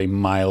a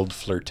mild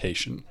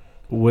flirtation.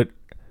 Would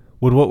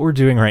what we're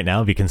doing right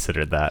now be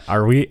considered that?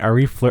 Are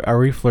we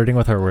flirting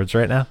with our words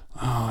right now?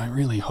 Oh, I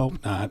really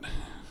hope not.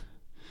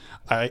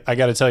 I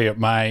got to tell you,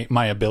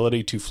 my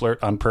ability to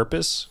flirt on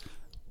purpose,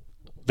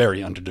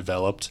 very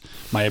underdeveloped.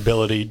 My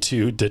ability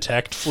to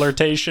detect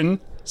flirtation,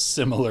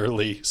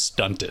 similarly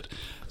stunted.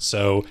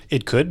 So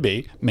it could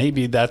be.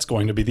 Maybe that's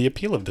going to be the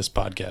appeal of this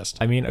podcast.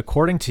 I mean,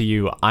 according to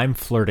you, I'm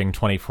flirting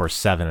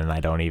 24/7 and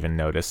I don't even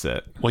notice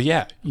it. Well,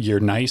 yeah,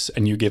 you're nice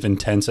and you give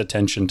intense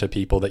attention to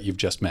people that you've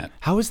just met.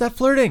 How is that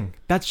flirting?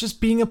 That's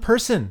just being a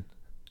person.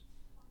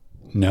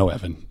 No,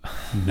 Evan.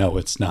 No,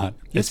 it's not.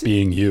 It's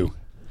being you.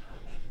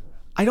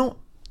 I don't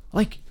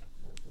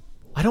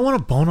want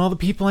to bone all the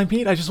people I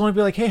meet. I just want to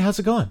be like, hey, how's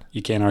it going?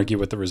 You can't argue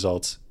with the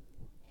results.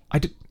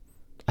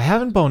 I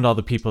haven't boned all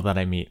the people that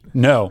I meet.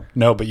 No,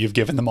 but you've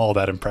given them all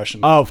that impression.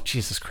 Oh,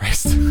 Jesus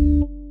Christ.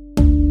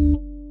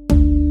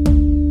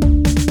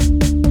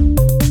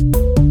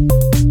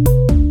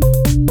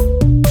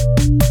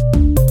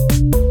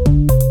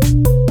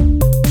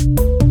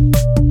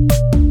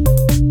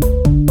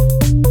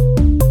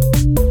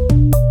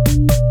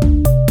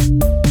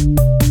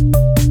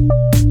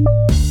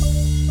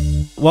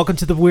 Welcome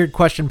to the Weird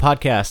Question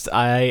Podcast.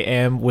 I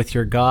am with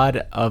your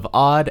god of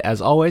odd,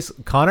 as always,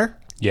 Connor.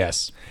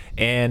 Yes.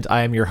 And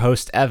I am your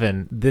host,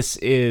 Evan. This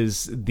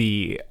is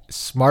the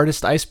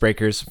smartest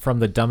icebreakers from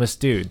the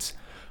dumbest dudes.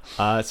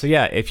 So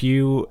yeah, if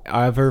you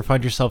ever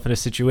find yourself in a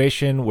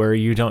situation where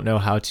you don't know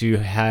how to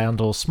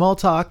handle small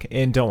talk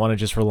and don't want to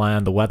just rely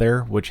on the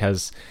weather, which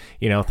has,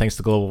 thanks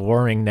to global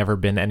warming, never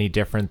been any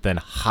different than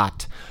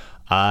hot,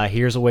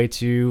 here's a way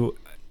to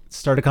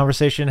start a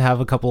conversation,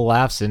 have a couple of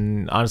laughs,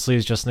 and honestly,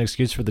 it's just an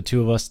excuse for the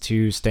two of us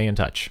to stay in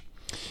touch.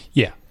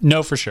 Yeah,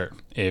 no, for sure.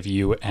 If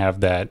you have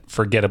that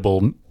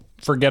forgettable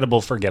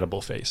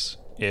face.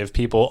 If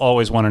people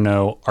always want to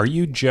know, are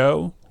you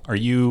Joe? Are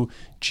you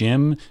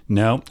Jim?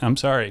 No, I'm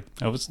sorry.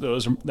 My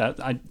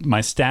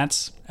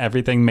stats,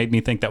 everything made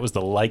me think that was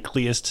the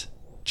likeliest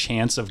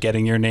chance of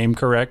getting your name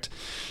correct.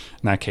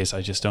 In that case,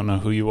 I just don't know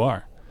who you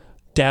are.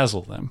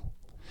 Dazzle them.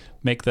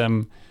 Make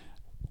them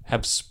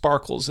have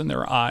sparkles in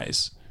their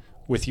eyes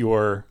with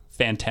your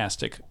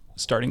fantastic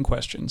starting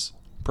questions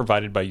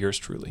provided by yours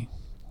truly.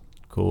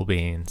 Cool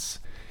beans.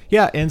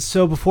 Yeah, and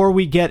so before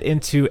we get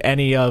into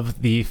any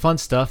of the fun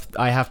stuff,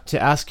 I have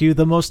to ask you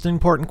the most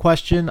important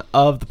question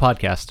of the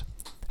podcast.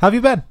 How have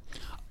you been?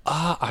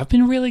 I've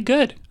been really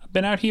good. I've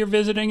been out here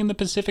visiting in the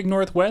Pacific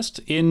Northwest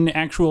in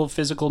actual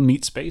physical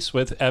meet space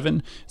with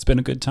Evan. It's been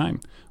a good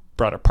time.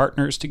 Brought our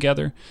partners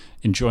together,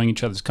 enjoying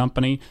each other's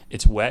company.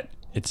 It's wet,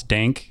 it's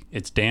dank,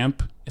 it's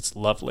damp, it's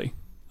lovely.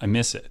 I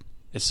miss it.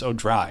 It's so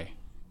dry,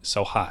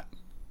 so hot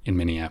in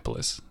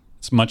Minneapolis.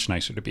 It's much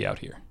nicer to be out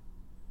here.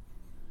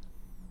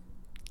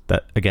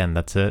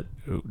 That's it.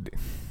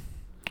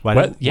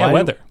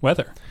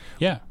 Weather.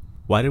 Yeah.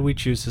 Why did we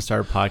choose to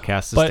start a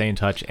podcast to stay in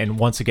touch? And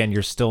once again,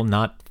 you're still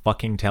not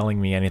fucking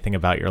telling me anything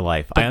about your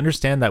life. I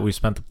understand that we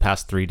spent the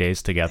past 3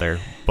 days together,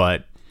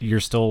 but you're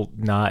still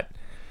not.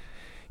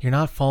 You're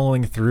not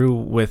following through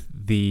with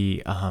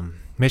the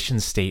mission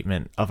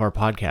statement of our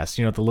podcast.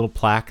 The little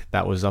plaque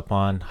that was up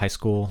on high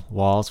school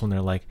walls when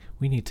they're like,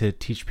 we need to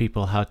teach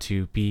people how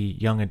to be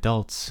young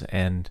adults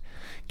and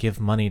give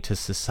money to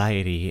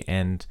society.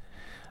 And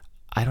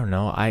I don't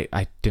know.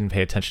 I didn't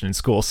pay attention in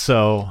school,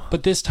 so...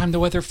 But this time the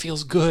weather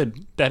feels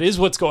good. That is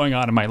what's going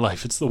on in my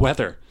life. It's the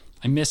weather.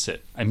 I miss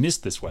it. I miss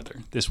this weather.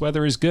 This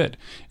weather is good.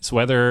 It's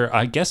weather,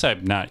 I guess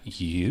I'm not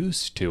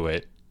used to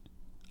it.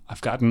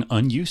 I've gotten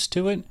unused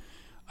to it.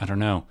 I don't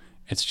know.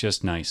 It's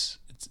just nice.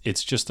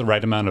 It's just the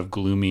right amount of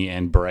gloomy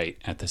and bright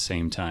at the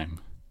same time.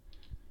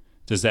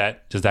 Does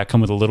that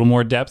come with a little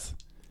more depth?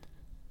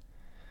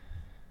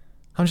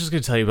 I'm just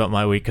going to tell you about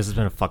my week because it's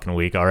been a fucking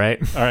week, all right?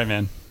 All right,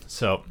 man.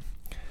 So...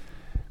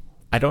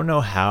 I don't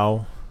know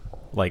how,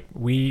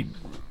 we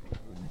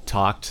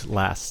talked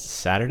last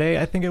Saturday,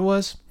 I think it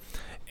was,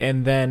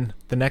 and then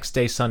the next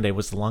day, Sunday,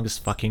 was the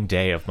longest fucking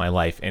day of my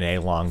life in a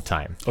long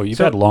time. Oh, you've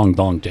had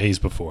long days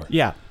before.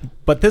 Yeah,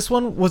 but this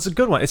one was a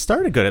good one. It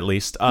started good, at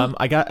least.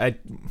 My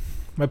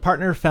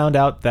partner found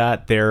out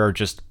that there are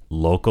just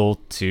local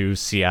to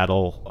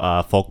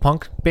Seattle folk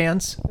punk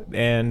bands,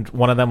 and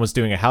one of them was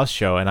doing a house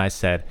show, and I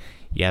said,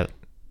 yeah,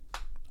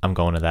 I'm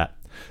going to that.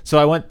 So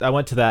I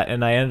went to that,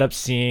 and I ended up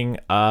seeing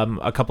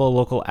a couple of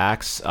local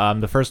acts.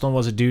 The first one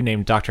was a dude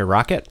named Dr.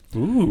 Rocket.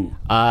 Ooh.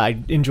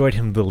 I enjoyed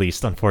him the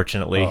least,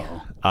 unfortunately.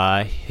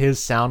 Oh.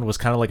 His sound was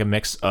kind of like a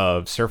mix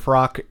of surf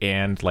rock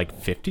and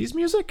 50s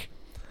music.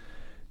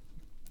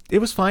 It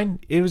was fine.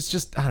 It was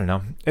just, I don't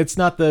know. It's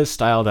not the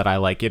style that I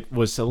like. It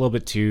was a little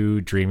bit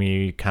too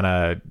dreamy, kind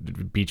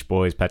of Beach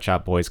Boys, Pet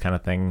Shop Boys kind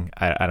of thing.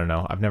 I don't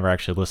know. I've never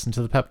actually listened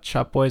to the Pet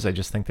Shop Boys. I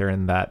just think they're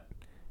in that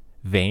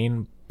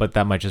vein, but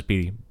that might just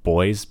be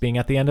boys being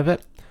at the end of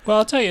it. Well,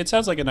 I'll tell you, it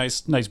sounds like a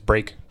nice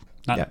break.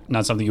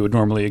 Not something you would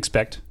normally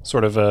expect.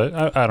 Sort of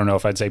I don't know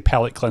if I'd say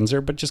palate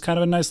cleanser, but just kind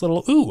of a nice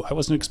little, ooh, I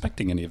wasn't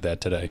expecting any of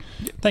that today.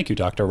 Thank you,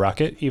 Dr.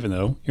 Rocket, even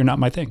though you're not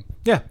my thing.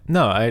 Yeah,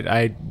 no,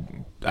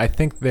 I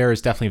think there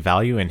is definitely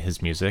value in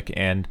his music,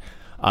 and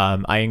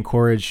I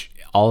encourage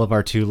all of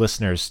our 2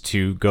 listeners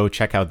to go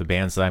check out the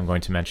bands that I'm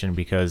going to mention,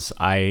 because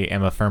I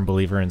am a firm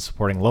believer in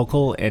supporting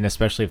local, and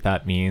especially if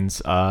that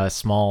means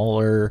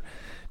smaller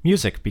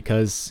music,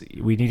 because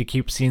we need to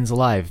keep scenes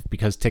alive,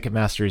 because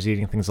Ticketmaster is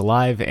eating things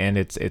alive, and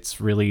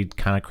it's really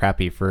kind of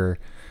crappy for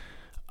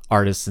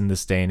artists in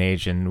this day and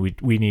age, and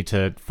we need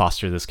to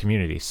foster this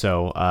community.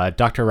 So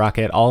Dr.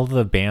 Rocket, all of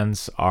the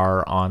bands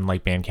are on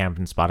like Bandcamp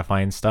and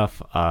Spotify and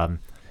stuff.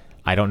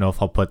 I don't know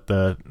if I'll put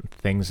the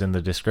things in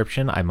the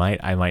description. I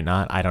might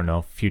not. I don't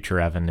know. Future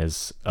Evan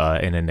is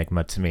an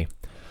enigma to me.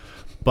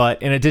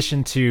 But in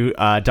addition to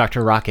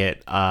Dr.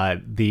 Rocket,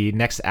 the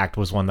next act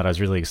was one that I was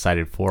really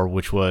excited for,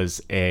 which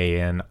was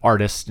an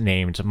artist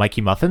named Mikey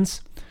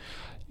Muffins.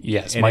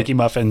 Yes, and Mikey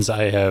Muffins.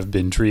 I have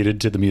been treated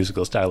to the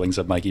musical stylings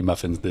of Mikey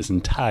Muffins this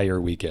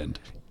entire weekend.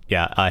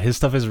 Yeah, his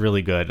stuff is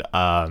really good.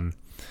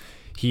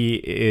 He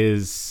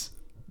is,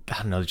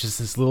 I don't know, just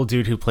this little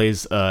dude who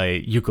plays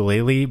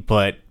ukulele,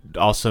 but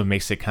also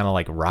makes it kind of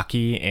like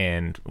rocky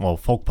and, well,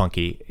 folk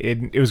punky.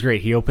 It was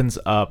great. He opens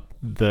up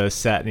the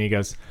set and he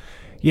goes,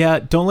 "Yeah,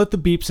 don't let the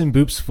beeps and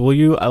boops fool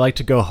you. I like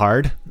to go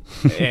hard."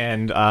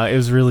 And it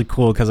was really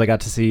cool because I got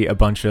to see a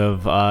bunch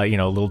of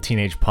little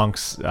teenage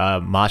punks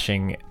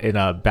moshing in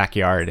a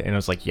backyard, and it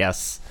was like,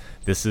 yes,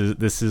 this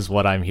is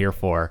what I'm here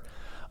for.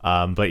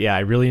 But yeah, I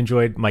really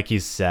enjoyed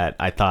Mikey's set.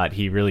 I thought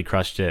he really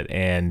crushed it,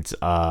 and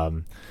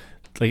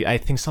I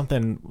think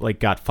something like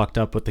got fucked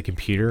up with the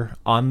computer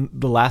on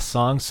the last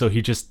song, so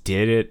he just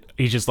did it.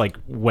 He just like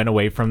went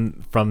away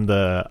from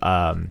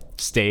the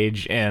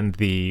stage and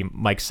the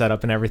mic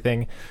setup and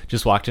everything,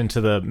 just walked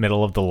into the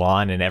middle of the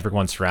lawn, and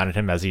everyone surrounded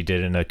him as he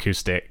did an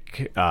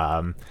acoustic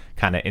kind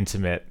of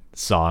intimate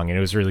song, and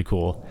it was really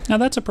cool. Now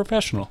that's a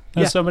professional.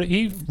 That's somebody,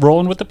 he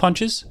rolling with the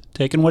punches,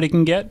 taking what he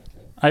can get.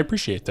 I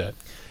appreciate that.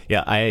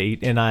 Yeah, I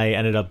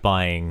ended up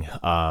buying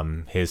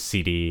his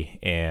CD,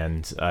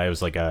 and it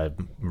was like a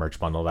merch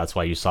bundle. That's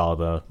why you saw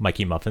the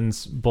Mikey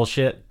Muffins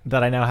bullshit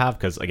that I now have,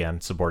 because,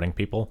 again, supporting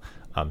people.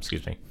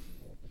 Excuse me.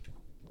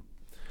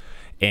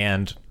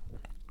 And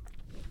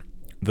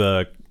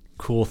the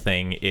cool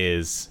thing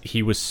is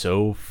he was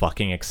so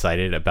fucking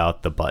excited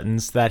about the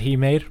buttons that he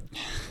made.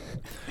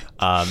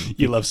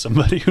 You love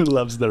somebody who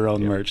loves their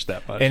own merch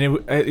that much. And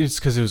it's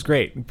because it was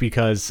great,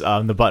 because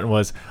the button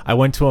was, I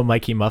went to a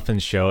Mikey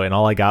Muffins show and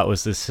all I got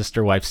was this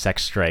Sister Wife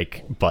Sex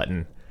Strike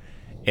button.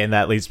 And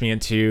that leads me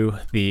into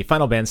the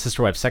final band,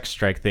 Sister Wife Sex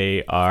Strike.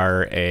 They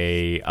are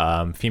a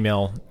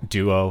female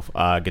duo,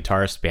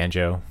 guitarist,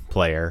 banjo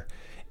player,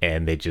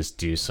 and they just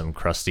do some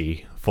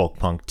crusty folk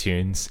punk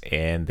tunes,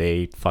 and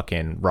they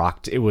fucking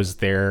rocked. It was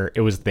their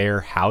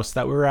house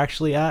that we were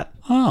actually at.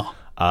 Oh.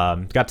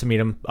 Got to meet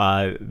them.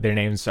 Their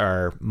names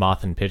are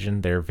Moth and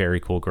Pigeon. They're very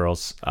cool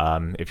girls.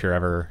 If you're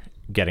ever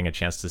getting a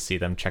chance to see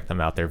them, check them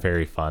out. They're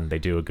very fun. They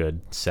do a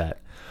good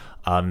set.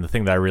 The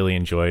thing that I really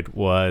enjoyed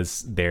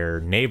was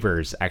their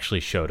neighbors actually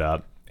showed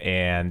up,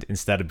 and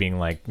instead of being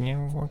like,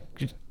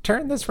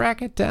 turn this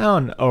racket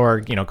down,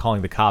 or,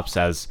 calling the cops,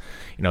 as,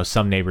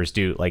 some neighbors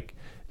do, like,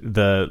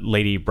 the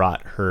lady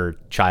brought her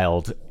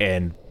child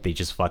and they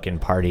just fucking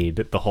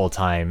partied the whole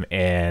time,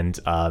 and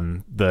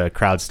the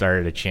crowd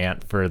started a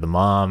chant for the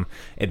mom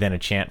and then a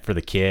chant for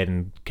the kid,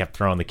 and kept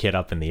throwing the kid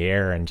up in the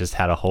air, and just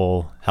had a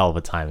whole hell of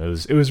a time.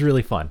 It was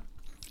really fun.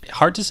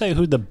 Hard to say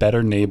who the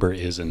better neighbor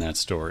is in that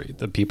story,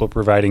 the people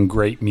providing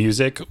great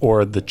music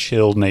or the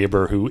chill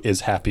neighbor who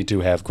is happy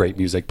to have great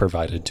music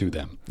provided to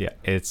them. Yeah,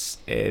 it's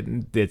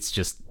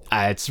just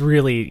it's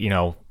really,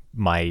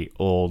 my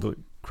old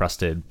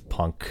crusted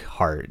punk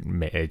heart,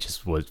 it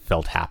just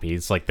felt happy.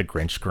 It's like the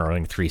Grinch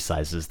growing 3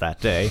 sizes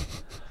that day.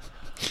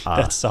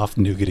 That soft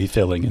nougaty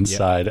filling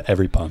inside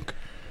every punk.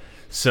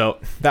 So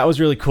that was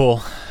really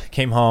cool.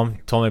 Came home,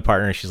 told my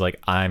partner, she's like,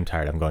 I'm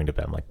tired, I'm going to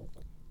bed. I'm like,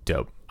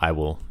 dope, I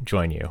will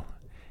join you.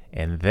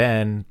 And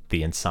then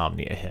the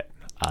insomnia hit.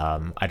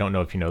 I don't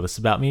know if you know this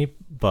about me,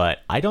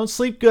 but I don't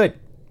sleep good.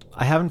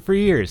 I haven't for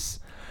years.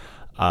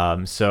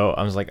 So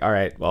I was like, all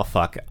right, well,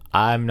 fuck.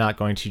 I'm not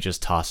going to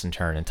just toss and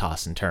turn and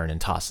toss and turn and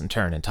toss and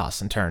turn and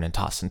toss and turn and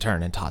toss and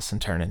turn and toss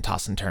and turn and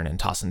toss and turn and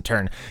toss and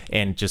turn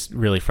and just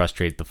really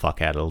frustrate the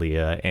fuck out of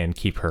Leah and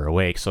keep her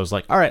awake. So I was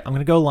like, all right, I'm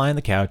going to go lie on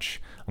the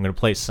couch. I'm going to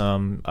play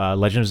some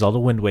Legend of Zelda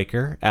Wind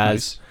Waker,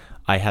 as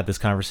I had this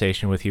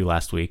conversation with you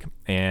last week,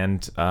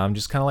 and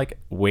just kind of like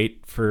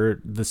wait for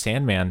the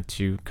Sandman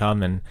to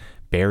come and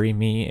bury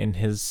me in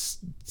his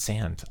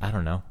sand. I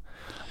don't know.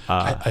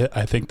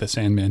 I think the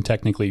Sandman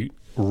technically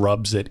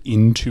rubs it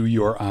into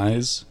your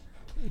eyes,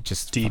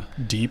 just deep,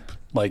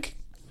 like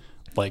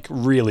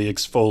really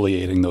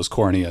exfoliating those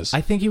corneas.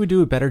 I think he would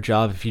do a better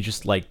job if he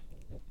just like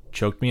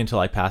choked me until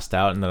I passed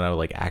out, and then I would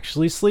like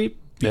actually sleep,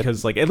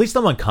 because like at least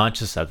I'm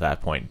unconscious at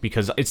that point,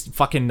 because it's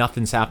fucking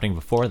nothing's happening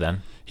before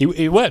then.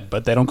 He would,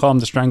 but they don't call him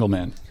the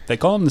Strangleman. They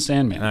call him the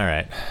Sandman. All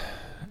right.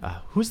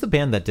 Who's the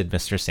band that did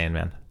Mr.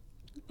 Sandman?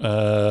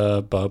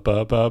 Evan,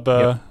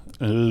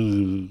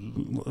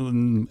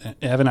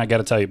 I got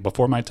to tell you,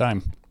 before my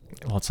time.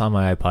 Well, it's on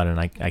my iPod and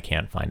I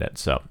can't find it.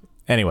 So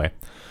anyway,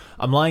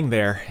 I'm lying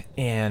there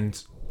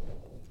and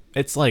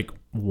it's like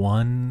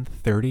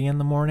 1:30 in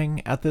the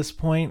morning at this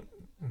point.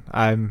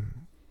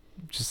 I'm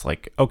just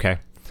like, okay.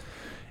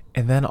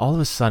 And then all of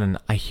a sudden,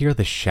 I hear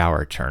the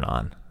shower turn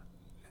on.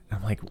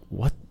 I'm like,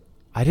 what?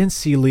 I didn't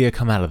see Leah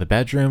come out of the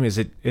bedroom. Is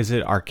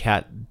it our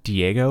cat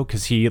Diego?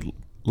 Because he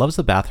loves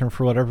the bathroom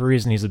for whatever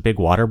reason. He's a big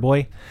water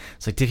boy.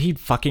 It's like, did he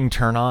fucking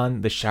turn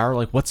on the shower?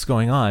 Like, what's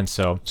going on?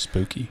 So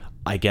spooky.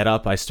 I get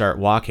up, I start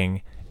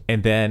walking,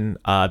 and then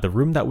the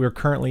room that we're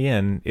currently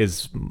in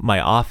is my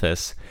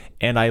office.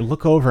 And I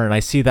look over and I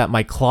see that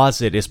my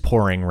closet is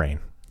pouring rain.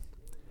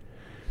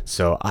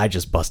 So I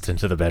just bust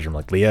into the bedroom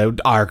like, Leah,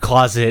 our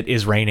closet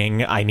is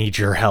raining. I need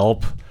your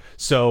help.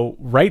 So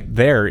right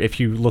there, if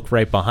you look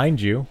right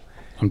behind you.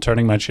 I'm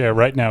turning my chair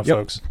right now, yep.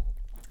 folks.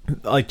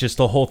 Like just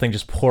the whole thing,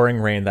 just pouring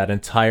rain, that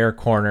entire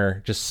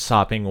corner, just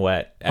sopping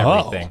wet,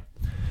 everything.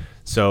 Oh.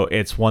 So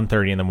it's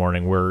 1:30 in the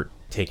morning. We're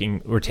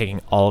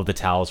taking all of the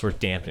towels. We're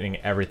dampening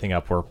everything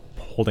up. We're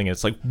holding it.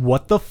 It's like,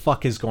 what the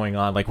fuck is going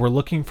on? Like, we're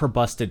looking for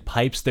busted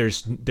pipes.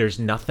 There's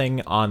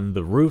nothing on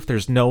the roof.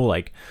 There's no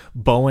like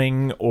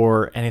bowing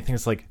or anything.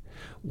 It's like,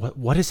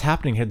 what is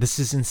happening here? This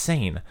is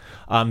insane.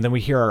 Then we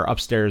hear our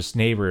upstairs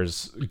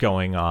neighbors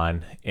going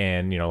on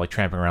and, like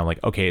tramping around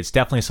like, okay, it's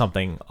definitely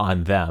something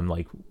on them.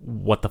 Like,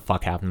 what the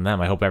fuck happened to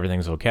them? I hope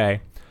everything's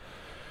okay.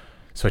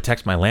 So I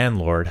text my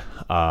landlord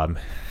and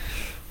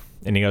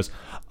he goes,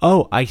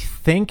 oh, I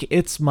think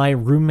it's my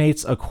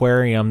roommate's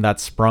aquarium that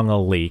sprung a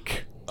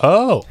leak.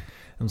 Oh.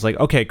 I was like,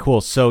 okay,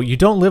 cool. So you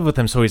don't live with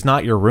him, so he's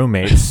not your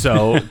roommate.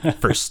 So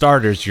for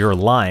starters, you're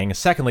lying.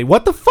 Secondly,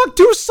 what the fuck?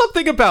 Do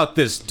something about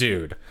this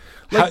dude.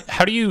 Like,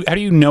 how do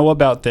you know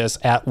about this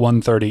at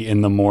 1:30 in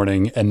the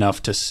morning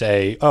enough to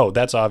say, oh,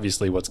 that's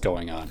obviously what's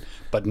going on,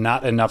 but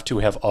not enough to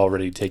have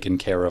already taken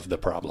care of the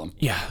problem?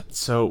 Yeah.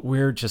 So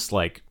we're just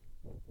like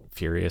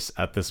furious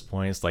at this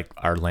point. It's like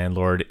our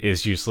landlord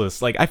is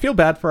useless. Like, I feel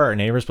bad for our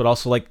neighbors, but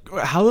also like,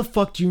 how the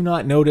fuck do you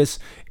not notice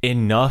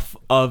enough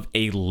of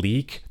a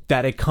leak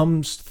that it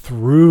comes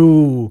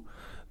through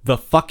the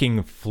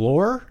fucking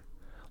floor?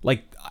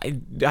 Like,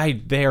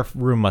 their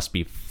room must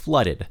be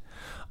flooded.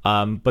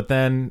 But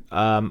then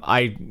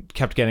I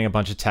kept getting a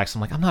bunch of texts.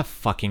 I'm like, I'm not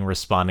fucking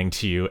responding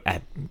to you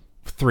at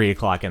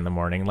 3:00 in the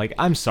morning. Like,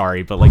 I'm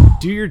sorry, but like,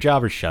 do your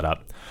job or shut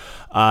up.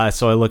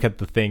 So I look at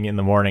the thing in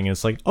the morning and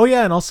it's like, oh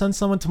yeah, and I'll send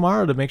someone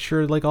tomorrow to make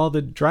sure like all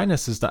the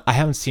dryness is done. I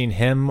haven't seen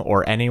him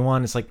or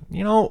anyone. It's like,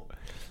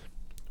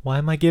 why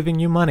am I giving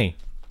you money?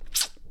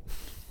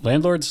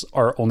 Landlords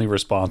are only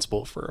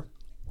responsible for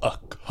a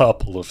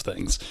couple of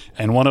things,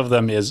 and one of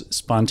them is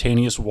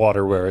spontaneous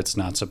water where it's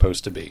not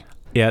supposed to be.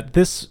 Yeah,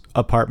 this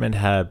apartment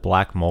had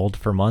black mold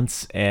for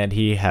months, and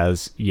he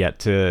has yet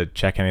to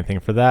check anything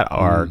for that.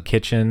 Our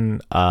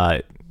kitchen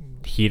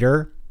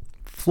heater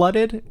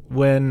flooded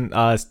when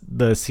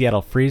the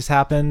Seattle freeze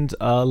happened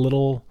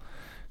 6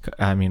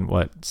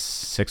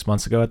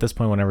 months ago at this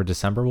point, whenever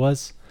December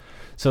was.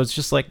 So it's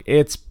just like,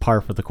 it's par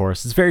for the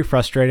course. It's very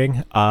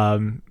frustrating.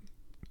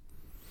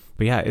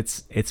 But yeah,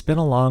 it's been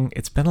a long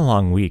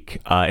week,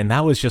 and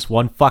that was just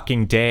one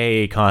fucking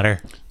day, Connor.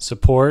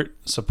 Support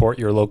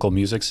your local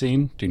music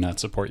scene. Do not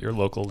support your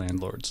local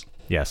landlords.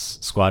 Yes,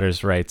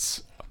 squatters'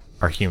 rights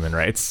are human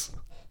rights.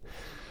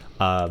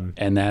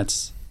 And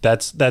that's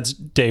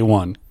day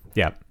one.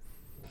 Yeah.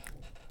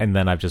 And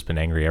then I've just been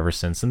angry ever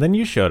since. And then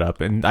you showed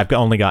up, and I've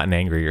only gotten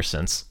angrier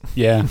since.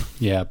 Yeah,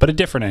 but a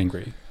different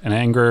angry, an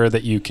anger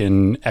that you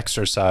can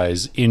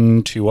exercise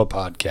into a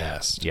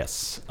podcast.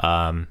 Yes.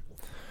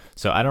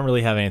 So I don't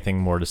really have anything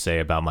more to say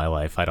about my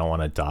life. I don't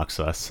want to dox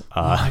us.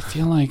 I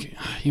feel like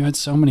you had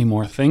so many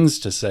more things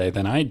to say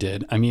than I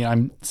did. I mean,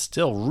 I'm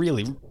still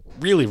really,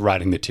 really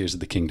riding the Tears of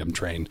the Kingdom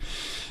train.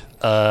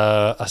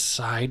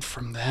 Aside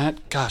from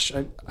that, gosh,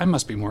 I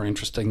must be more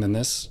interesting than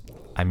this.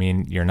 I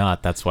mean, you're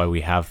not. That's why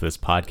we have this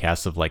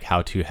podcast of like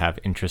how to have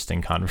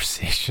interesting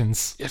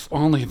conversations. If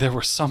only there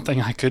was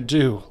something I could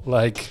do.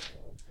 Like,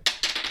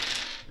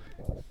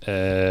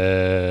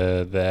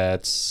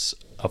 that's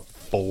a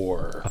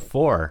 4. A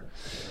 4.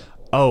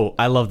 Oh,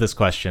 I love this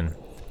question.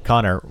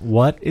 Connor,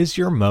 what is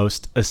your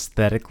most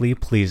aesthetically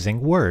pleasing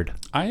word?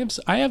 I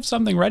have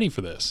something ready for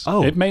this.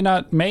 Oh.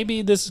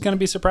 Maybe this is going to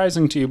be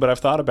surprising to you, but I've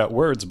thought about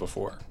words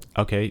before.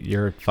 Okay,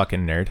 you're a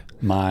fucking nerd.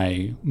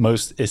 My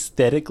most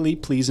aesthetically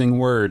pleasing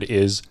word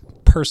is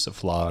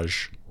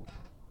persiflage.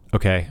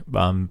 Okay,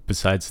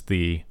 besides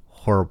the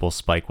horrible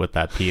spike with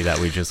that P that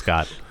we just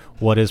got,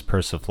 what is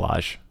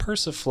persiflage?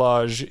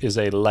 Persiflage is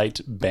a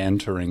light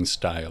bantering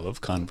style of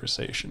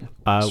conversation,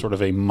 sort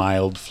of a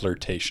mild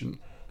flirtation.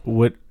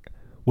 Would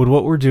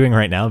what we're doing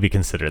right now be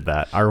considered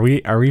that? Are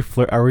we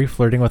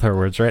flirting with our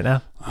words right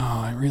now?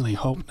 Oh, I really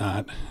hope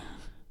not.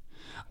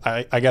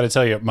 I got to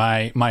tell you,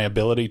 my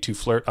ability to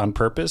flirt on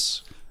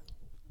purpose,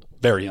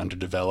 very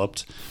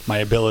underdeveloped. My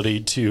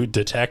ability to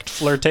detect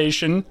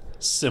flirtation,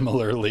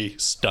 similarly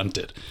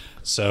stunted.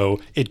 So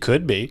it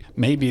could be.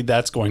 Maybe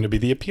that's going to be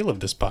the appeal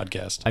of this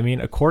podcast. I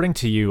mean, according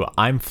to you,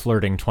 I'm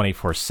flirting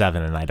 24/7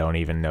 and I don't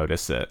even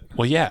notice it.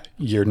 Well, yeah,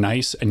 you're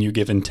nice and you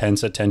give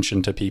intense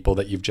attention to people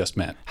that you've just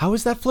met. How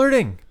is that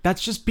flirting?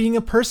 That's just being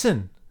a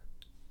person.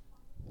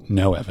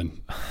 No,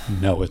 Evan.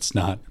 No, it's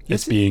not.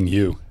 It's being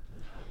you.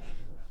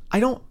 I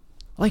don't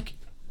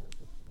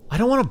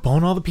want to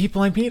bone all the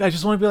people I meet. I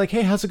just want to be like,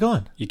 hey, how's it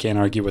going? You can't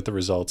argue with the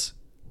results.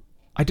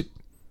 I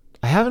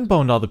haven't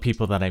boned all the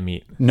people that I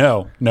meet.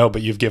 No,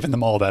 but you've given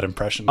them all that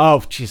impression.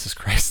 Oh, Jesus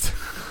Christ.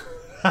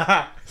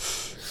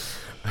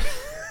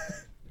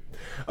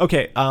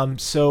 Okay,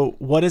 so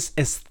what is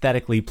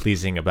aesthetically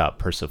pleasing about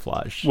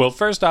persiflage? Well,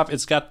 first off,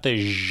 it's got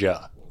the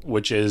zh,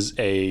 which is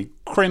a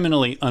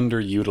criminally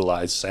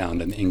underutilized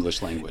sound in the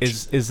English language.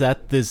 Is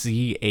that the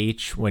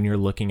ZH when you're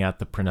looking at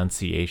the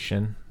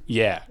pronunciation?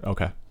 Yeah.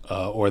 Okay.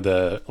 Or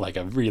the like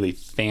a really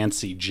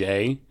fancy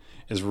J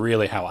is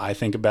really how I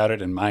think about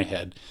it in my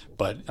head.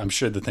 But I'm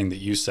sure the thing that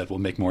you said will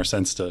make more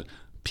sense to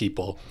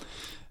people.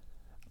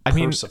 I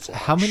mean,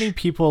 how many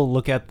people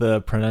look at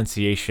the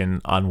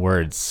pronunciation on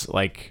words?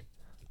 Like,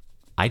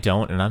 I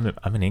don't, and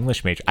I'm an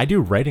English major. I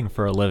do writing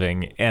for a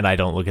living, and I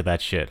don't look at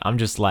that shit. I'm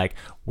just like,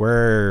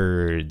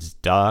 words,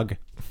 dog.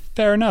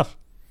 Fair enough.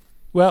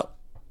 Well,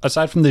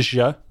 aside from the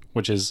zh,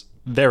 which is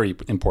very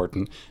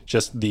important,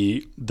 just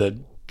the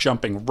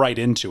jumping right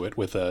into it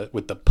with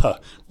the p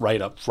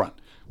right up front,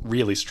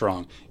 really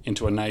strong,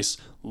 into a nice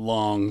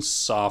long,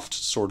 soft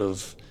sort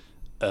of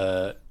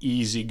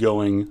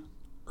easygoing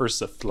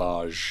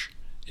persiflage.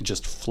 It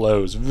just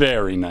flows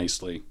very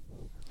nicely.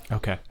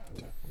 Okay,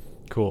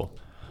 cool.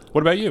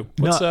 What about you?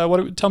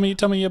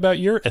 Tell me about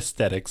your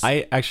aesthetics.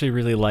 I actually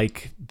really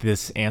like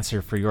this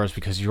answer for yours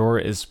because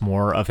yours is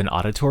more of an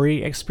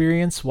auditory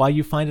experience. Why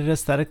you find it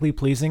aesthetically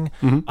pleasing?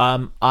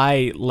 Mm-hmm.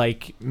 I,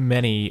 like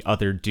many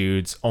other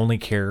dudes, only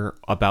care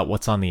about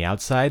what's on the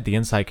outside. The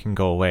inside can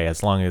go away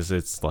as long as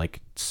it's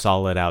like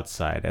solid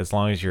outside. As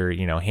long as you're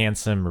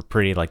handsome or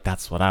pretty, like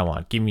that's what I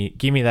want. Give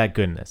me that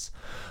goodness.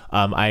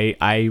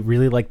 I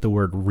really like the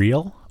word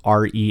real,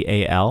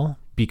 REAL.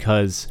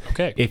 Because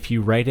if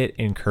you write it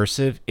in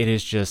cursive, it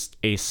is just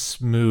a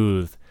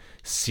smooth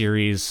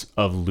series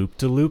of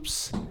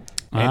loop-de-loops.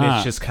 And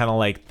it's just kind of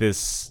like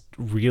this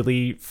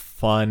really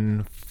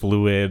fun,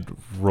 fluid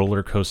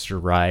roller coaster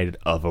ride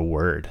of a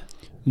word.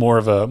 More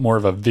of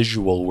a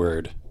visual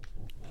word.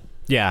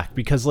 Yeah,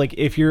 because like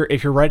if you're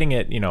writing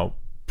it,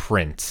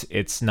 print,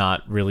 it's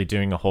not really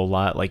doing a whole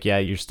lot. Like, yeah,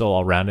 you're still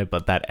all around it,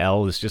 but that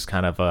L is just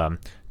kind of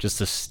just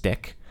a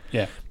stick.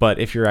 Yeah. But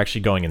if you're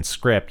actually going in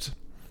script,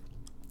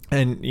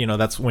 and,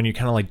 that's when you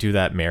kind of like do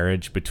that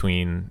marriage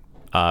between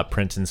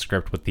print and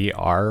script with the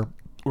R,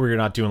 where you're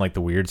not doing like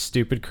the weird,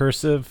 stupid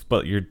cursive,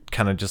 but you're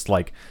kind of just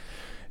like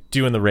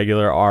doing the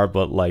regular R,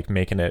 but like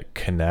making it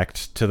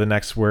connect to the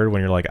next word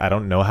when you're like, I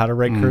don't know how to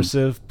write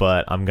cursive,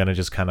 but I'm going to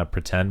just kind of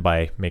pretend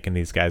by making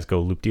these guys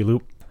go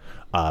loop-de-loop.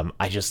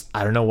 I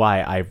don't know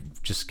why I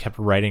just kept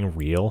writing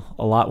real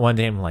a lot one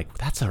day. I'm like,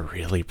 that's a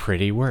really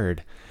pretty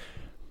word.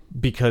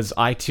 Because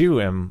I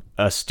too am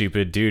a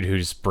stupid dude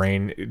whose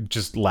brain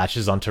just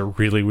latches onto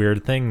really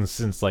weird things.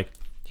 And it's like,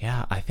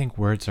 yeah, I think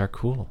words are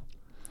cool.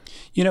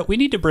 We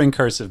need to bring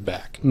cursive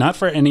back. Not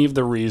for any of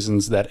the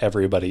reasons that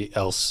everybody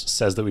else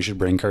says that we should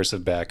bring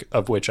cursive back,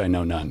 of which I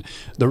know none.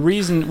 The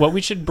reason, what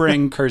we should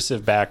bring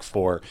cursive back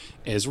for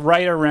is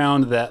right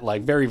around that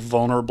like very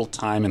vulnerable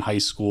time in high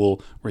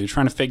school where you're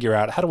trying to figure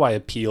out, how do I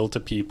appeal to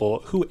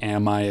people? Who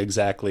am I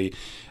exactly?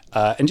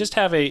 And just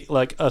have a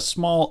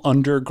small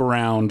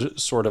underground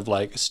sort of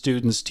like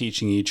students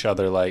teaching each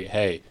other like,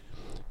 hey,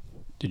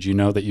 did you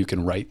know that you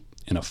can write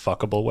in a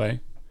fuckable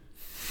way?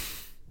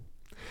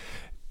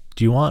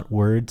 Do you want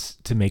words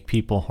to make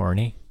people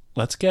horny?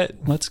 Let's get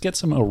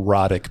some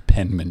erotic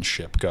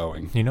penmanship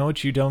going. You know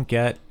what you don't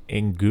get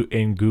in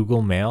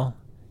Google Mail?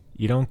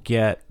 You don't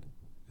get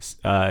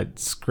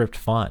script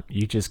font.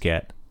 You just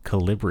get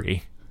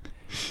Calibri.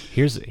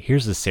 Here's a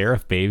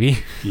serif, baby.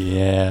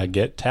 Yeah,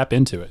 tap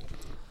into it.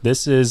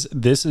 This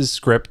is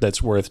script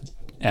that's worth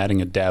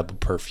adding a dab of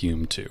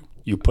perfume to.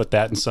 You put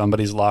that in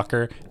somebody's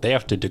locker, they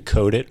have to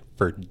decode it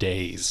for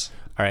days.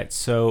 All right,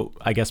 so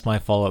I guess my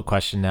follow-up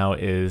question now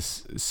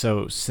is,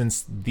 so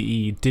since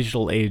the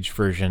digital age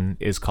version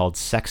is called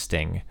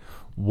sexting,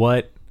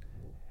 what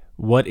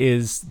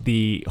is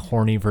the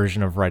horny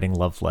version of writing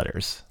love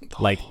letters?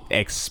 Like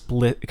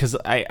because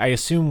I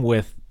assume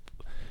with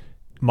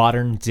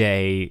modern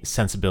day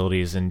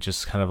sensibilities and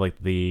just kind of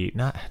like the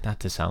not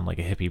to sound like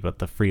a hippie, but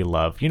the free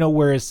love,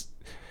 whereas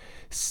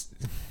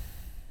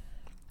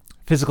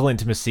physical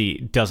intimacy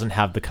doesn't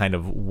have the kind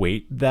of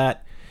weight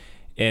that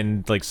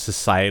in like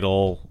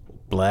societal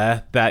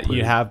blah that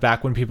you have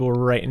back when people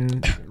were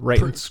writing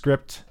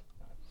script.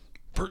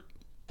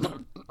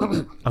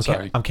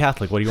 I'm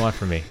Catholic. What do you want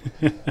from me?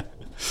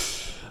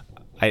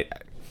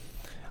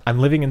 I'm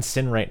living in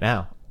sin right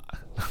now.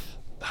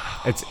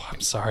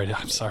 I'm sorry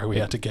we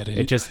had to get in.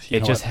 It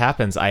just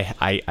happens.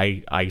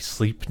 I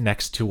sleep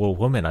next to a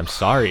woman. I'm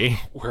sorry.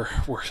 We're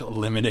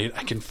eliminating.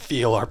 I can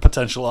feel our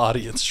potential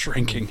audience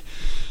shrinking.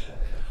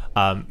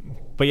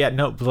 But yeah,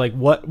 no, like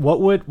what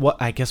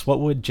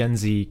would Gen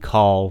Z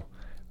call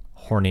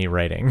horny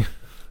writing?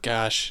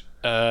 Gosh,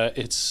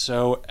 it's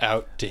so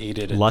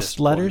outdated. Lust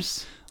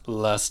letters?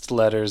 Lust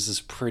letters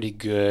is pretty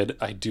good.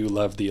 I do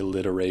love the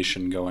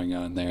alliteration going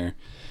on there.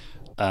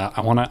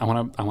 I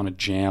wanna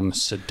jam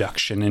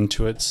seduction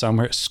into it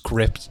somewhere.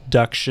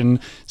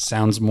 Script-duction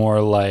sounds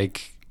more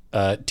like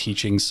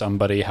teaching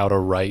somebody how to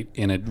write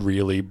in a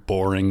really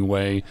boring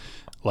way.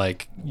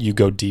 Like you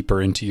go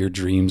deeper into your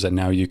dreams and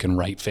now you can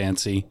write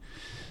fancy.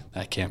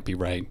 That can't be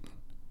right.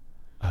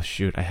 Oh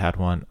shoot, I had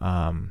one.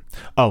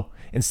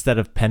 Instead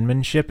of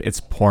penmanship, it's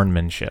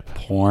pornmanship.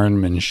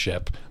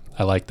 Pornmanship.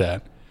 I like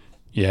that.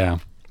 Yeah,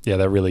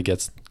 that really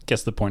gets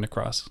the point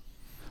across.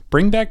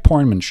 Bring back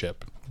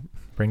pornmanship.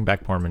 Bring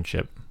back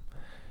pornmanship.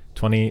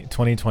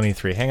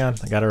 2023. Hang on,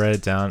 I gotta write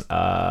it down.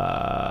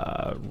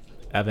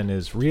 Evan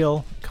is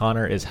real.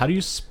 Connor is. How do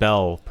you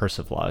spell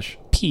persiflage?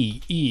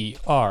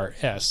 Persiflage.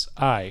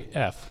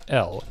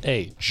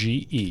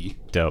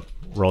 Dope.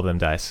 Roll them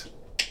dice.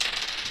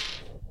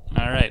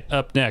 All right.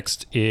 Up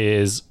next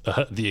is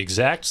the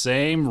exact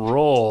same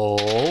roll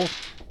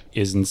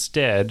is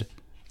instead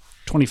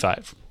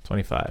 25.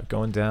 25.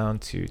 Going down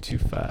to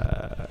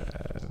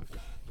 25.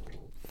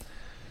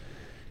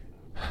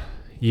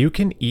 You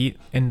can eat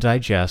and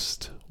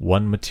digest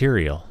one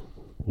material.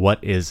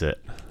 What is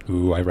it?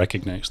 Ooh, I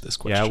recognize this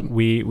question. Yeah,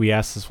 we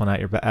asked this one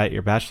at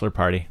your bachelor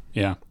party.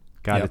 Yeah.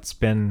 God, Yep. It's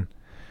been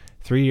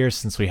 3 years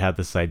since we had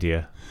this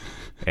idea,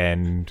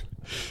 and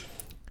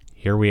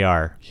here we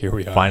are.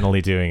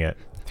 Finally doing it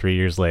 3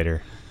 years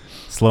later.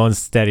 Slow and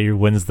steady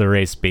wins the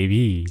race,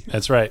 baby.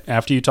 That's right.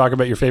 After you talk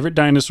about your favorite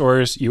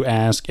dinosaurs, you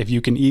ask if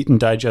you can eat and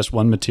digest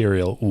one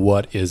material,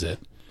 what is it?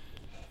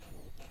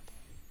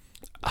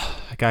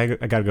 I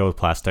gotta go with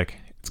plastic.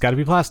 It's got to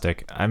be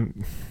plastic.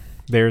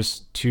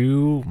 There's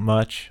too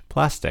much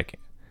plastic.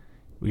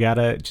 We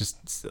gotta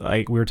just,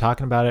 like we were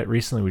talking about it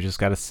recently, we just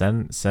gotta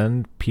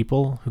send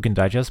people who can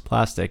digest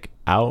plastic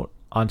out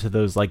onto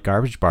those like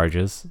garbage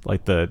barges,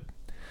 like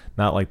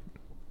not like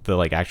the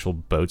like actual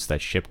boats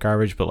that ship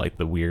garbage, but like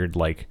the weird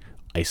like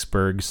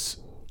icebergs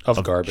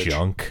Of garbage.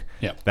 junk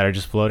Yep. that are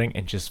just floating,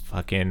 and just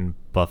fucking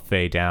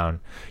buffet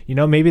down.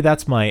 Maybe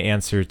that's my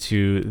answer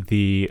to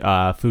the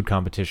food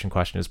competition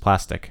question is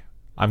plastic.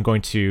 I'm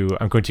going to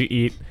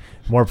eat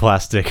more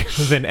plastic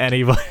than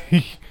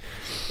anybody.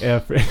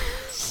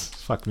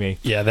 Fuck me.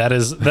 Yeah, that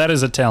is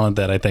a talent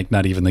that I think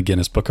not even the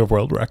Guinness Book of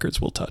World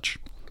Records will touch.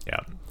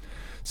 Yeah.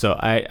 So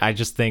I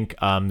just think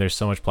there's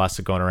so much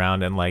plastic going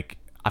around, and like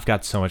I've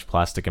got so much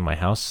plastic in my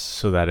house,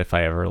 so that if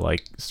I ever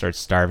like start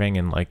starving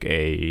in like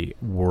a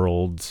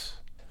world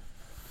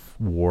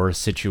war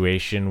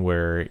situation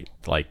where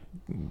like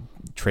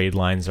trade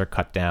lines are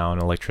cut down,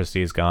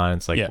 electricity is gone,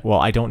 it's like, Yeah. well,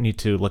 I don't need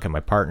to look at my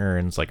partner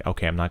and it's like,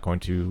 okay, I'm not going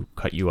to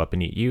cut you up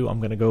and eat you. I'm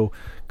going to go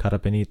cut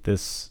up and eat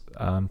this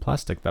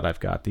plastic that I've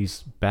got,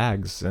 these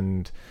bags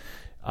and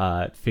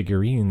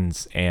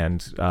figurines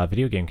and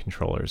video game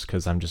controllers,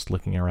 because I'm just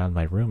looking around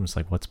my rooms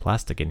like, what's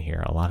plastic in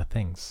here? A lot of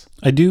things.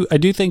 I do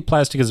think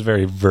plastic is a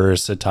very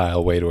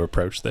versatile way to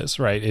approach this,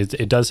 right?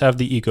 It does have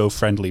the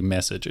eco-friendly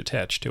message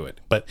attached to it,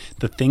 but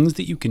the things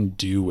that you can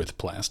do with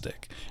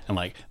plastic, and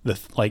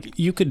like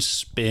you could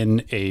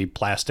spin a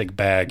plastic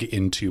bag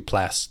into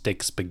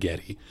plastic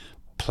spaghetti,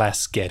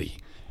 plaschetti.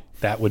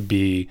 That would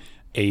be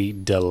a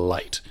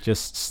delight.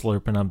 Just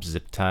slurping up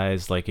zip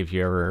ties, like if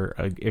you're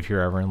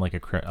ever in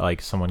like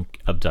like someone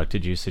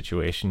abducted you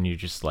situation, you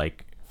just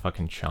like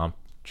fucking chomp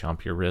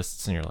your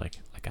wrists and you're like,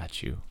 I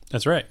got you.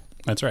 That's right.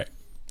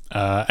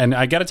 And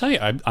I got to tell you,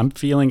 I'm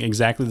feeling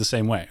exactly the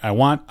same way. I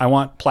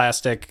want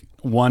plastic,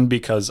 one,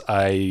 because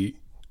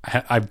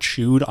I've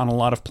chewed on a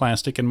lot of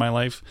plastic in my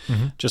life,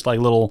 just like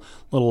little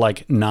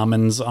like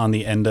nomens on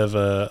the end of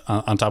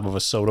on top of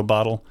a soda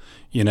bottle,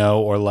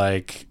 or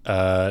like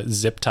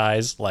zip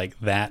ties, like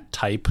that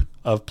type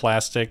of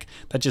plastic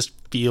that just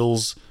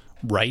feels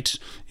right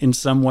in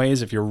some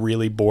ways. If you're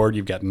really bored,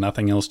 you've got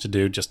nothing else to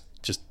do, just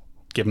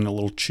give them a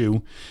little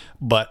chew.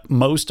 But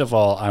most of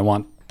all, I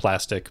want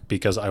plastic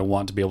because I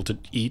want to be able to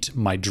eat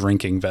my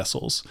drinking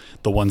vessels,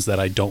 the ones that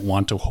I don't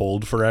want to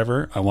hold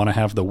forever. I want to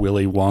have the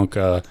Willy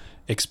Wonka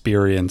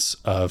experience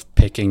of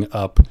picking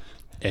up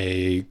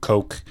a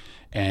Coke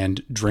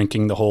and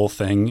drinking the whole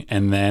thing,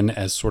 and then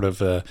as sort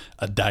of a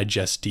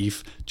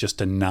digestif,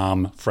 just a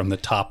nom from the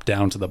top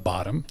down to the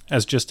bottom,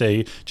 as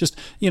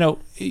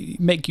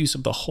make use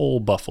of the whole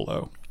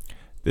buffalo.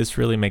 This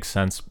really makes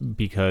sense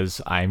because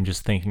I'm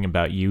just thinking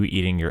about you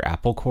eating your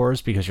apple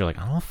cores, because you're like,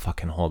 I don't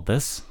fucking hold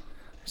this.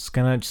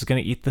 I'm just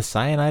gonna eat the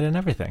cyanide and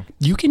everything.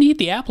 You can eat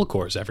the apple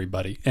cores,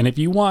 everybody. And if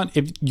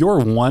your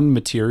one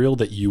material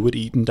that you would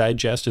eat and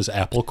digest is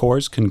apple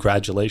cores,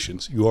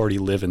 congratulations. You already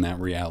live in that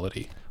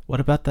reality. What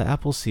about the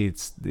apple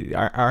seeds?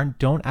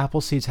 Don't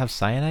apple seeds have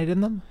cyanide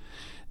in them?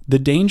 The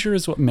danger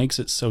is what makes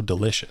it so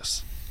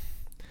delicious.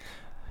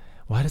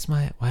 Why does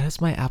my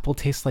apple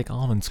taste like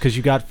almonds? Because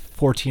you got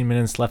 14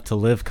 minutes left to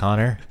live,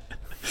 Connor.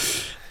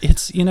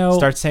 It's,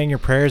 Start saying your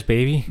prayers,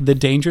 baby. The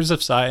dangers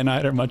of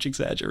cyanide are much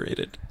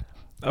exaggerated.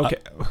 Okay.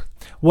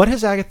 What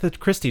has Agatha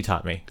Christie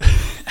taught me?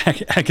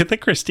 Agatha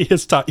Christie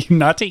has taught you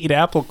not to eat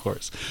apple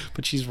cores,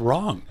 but she's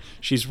wrong.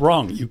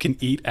 You can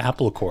eat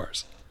apple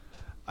cores.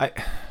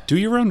 Do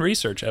your own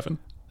research, Evan.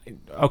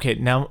 Okay,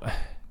 now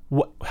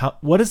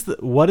What is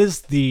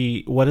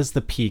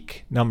the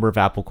peak number of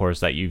apple cores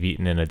that you've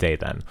eaten in a day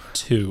then?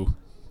 2.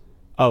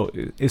 Oh,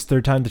 is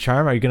third time the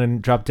charm? Are you gonna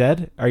drop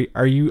dead?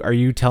 Are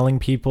you telling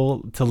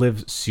people to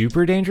live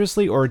super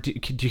dangerously, or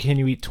can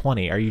you eat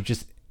 20? Are you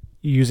just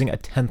using a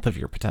tenth of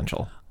your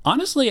potential?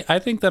 Honestly, I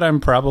think that I'm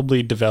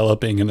probably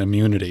developing an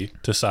immunity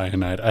to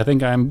cyanide. I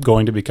think I'm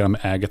going to become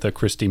Agatha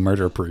Christie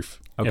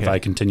murder-proof if I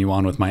continue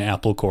on with my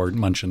apple core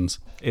munchins.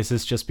 Is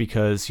this just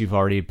because you've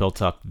already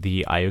built up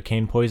the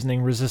iocane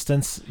poisoning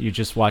resistance? You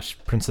just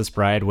watched Princess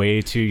Bride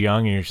way too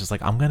young, and you're just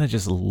like, I'm going to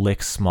just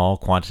lick small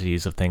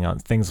quantities of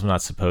things I'm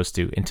not supposed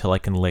to until I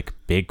can lick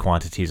big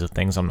quantities of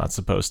things I'm not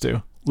supposed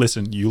to.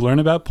 Listen, you learn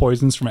about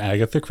poisons from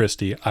Agatha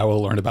Christie. I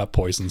will learn about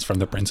poisons from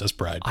the Princess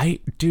Bride. I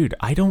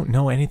don't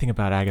know anything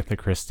about Agatha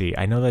Christie.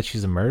 I know that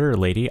she's a murderer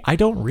lady. I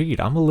don't read.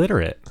 I'm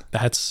illiterate.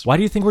 Why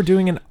do you think we're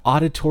doing an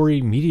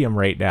auditory medium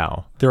right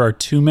now? There are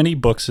too many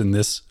books in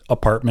this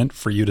apartment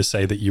for you to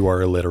say that you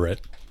are illiterate.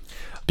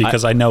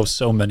 Because I know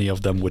so many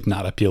of them would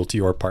not appeal to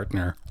your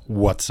partner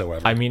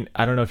whatsoever. I mean,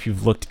 I don't know if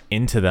you've looked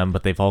into them,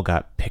 but they've all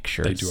got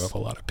pictures. They do have a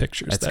lot of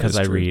pictures. That's because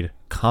I read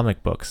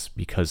comic books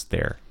because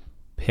they're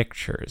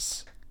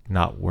pictures,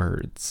 not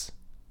words.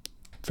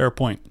 Fair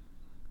point.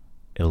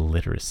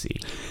 Illiteracy,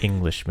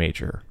 English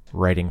major,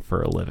 writing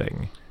for a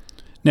living.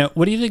 Now,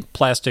 what do you think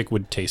plastic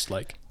would taste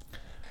like?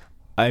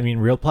 I mean,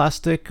 real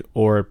plastic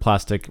or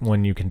plastic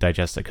when you can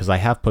digest it? Because I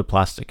have put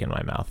plastic in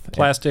my mouth.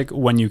 Plastic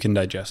when you can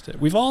digest it.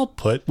 We've all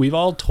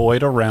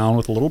toyed around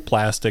with a little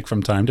plastic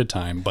from time to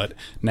time, but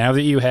now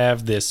that you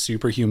have this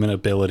superhuman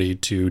ability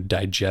to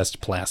digest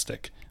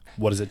plastic,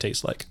 what does it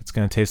taste like? It's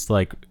going to taste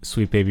like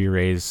Sweet Baby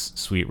Ray's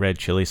sweet red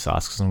chili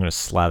sauce, because I'm going to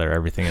slather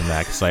everything in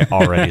that, because I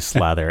already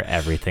slather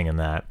everything in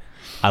that.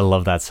 I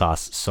love that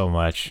sauce so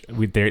much.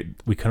 We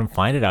couldn't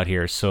find it out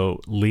here, so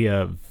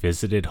Leah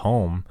visited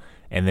home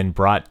and then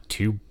brought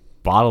 2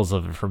 bottles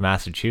of it from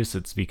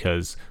Massachusetts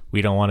because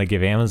we don't want to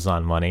give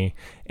Amazon money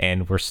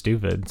and we're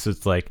stupid. So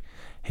it's like,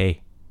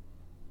 hey,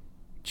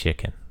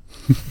 chicken.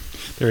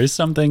 There is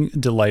something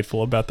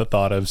delightful about the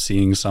thought of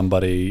seeing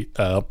somebody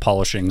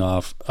polishing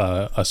off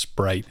a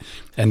Sprite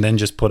and then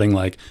just putting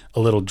like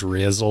a little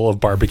drizzle of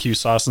barbecue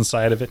sauce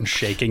inside of it and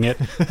shaking it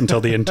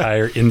until the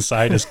entire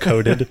inside is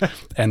coated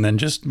and then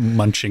just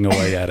munching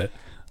away at it.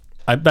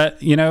 I bet,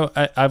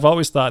 I've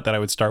always thought that I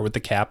would start with the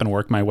cap and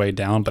work my way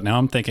down, but now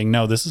I'm thinking,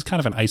 no, this is kind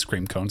of an ice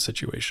cream cone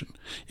situation.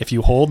 If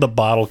you hold the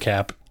bottle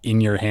cap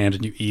in your hand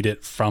and you eat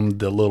it from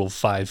the little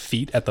 5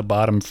 feet at the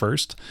bottom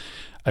first,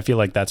 I feel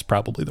like that's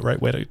probably the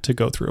right way to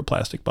go through a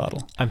plastic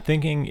bottle. I'm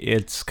thinking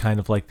it's kind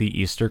of like the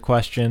Easter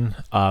question,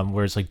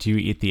 where it's like, do you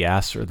eat the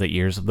ass or the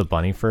ears of the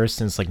bunny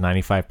first? And it's like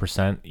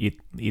 95%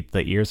 eat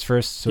the ears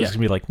first. So it's going to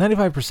be like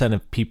 95%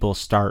 of people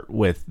start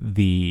with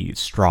the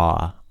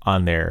straw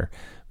on their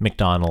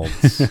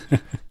McDonald's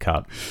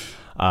cup.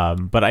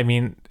 But I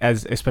mean,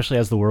 especially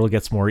as the world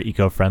gets more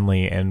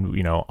eco-friendly and,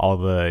 all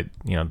the,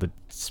 the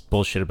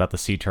bullshit about the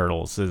sea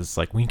turtles is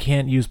like, we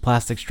can't use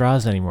plastic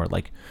straws anymore.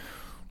 Like,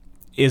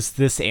 is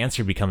this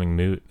answer becoming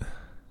moot?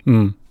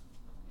 In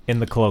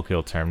the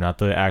colloquial term, not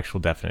the actual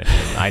definition.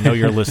 I know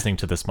you're listening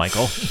to this,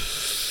 Michael.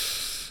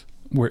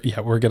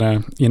 We're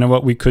gonna,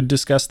 we could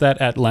discuss that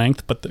at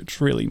length, but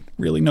there's really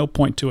no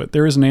point to it.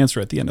 There is an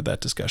answer at the end of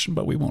that discussion,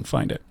 but we won't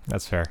find it.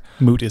 That's fair.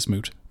 Moot is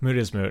moot. Moot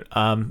is moot.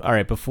 All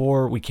right,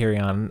 before we carry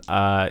on,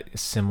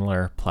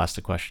 similar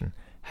plastic question.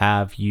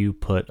 Have you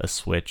put a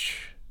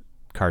Switch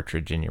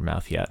cartridge in your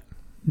mouth yet?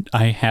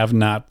 I have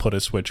not put a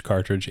Switch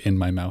cartridge in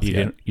my mouth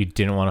yet. You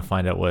didn't want to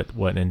find out what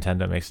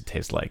Nintendo makes it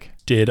taste like?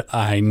 Did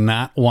I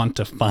not want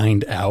to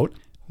find out?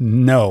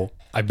 No.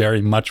 I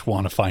very much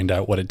want to find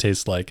out what it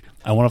tastes like.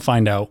 I want to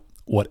find out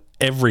what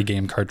every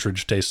game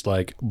cartridge tastes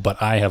like,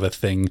 but I have a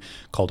thing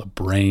called a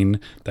brain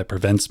that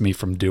prevents me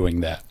from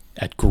doing that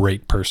at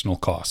great personal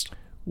cost.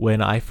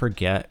 When I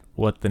forget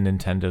what the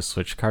Nintendo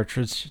Switch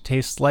cartridge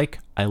tastes like,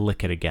 I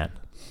lick it again.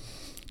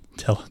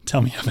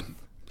 Tell me, Evan,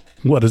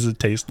 what does it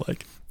taste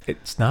like?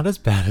 It's not as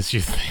bad as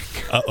you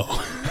think.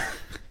 Uh-oh.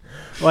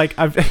 Like,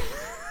 I've...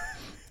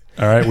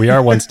 All right, we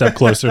are one step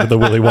closer to the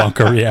Willy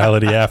Wonka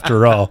reality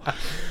after all.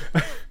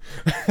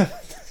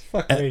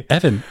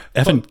 Evan,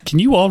 can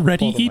you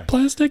already eat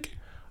plastic?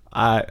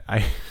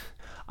 I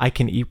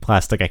can eat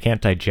plastic. I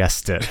can't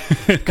digest it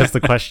because the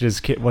question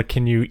is, what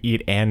can you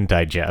eat and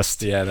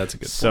digest? Yeah, that's a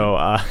good point. So,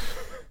 I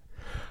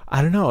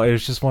don't know. It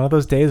was just one of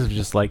those days of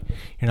just like,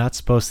 you're not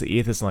supposed to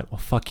eat this. I'm like, well,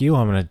 fuck you.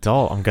 I'm an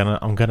adult.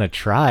 I'm gonna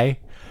try,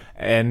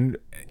 and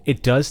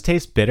it does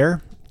taste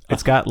bitter.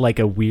 It's got like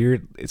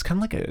it's kind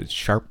of like a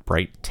sharp,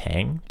 bright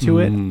tang to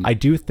it. I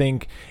do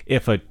think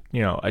if a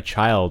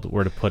child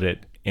were to put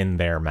it in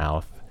their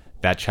mouth,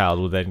 that child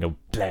would then go,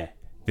 bleh,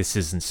 this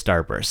isn't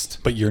Starburst.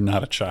 But you're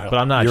not a child. But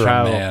I'm not you're a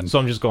child. A man. So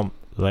I'm just going,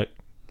 like,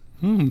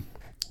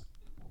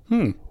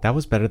 that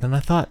was better than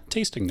I thought.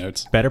 Tasting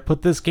notes. Better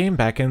put this game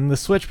back in the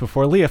Switch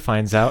before Leah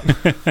finds out.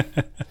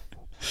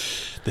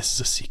 This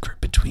is a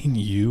secret between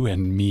you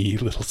and me,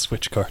 little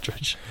Switch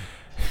cartridge.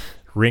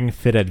 Ring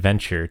Fit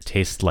Adventure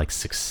tastes like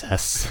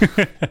success.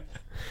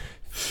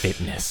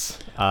 Fitness.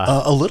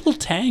 A little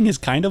tang is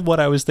kind of what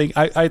I was thinking.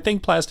 I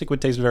think plastic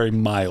would taste very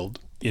mild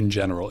in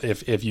general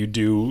if you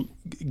do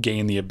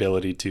gain the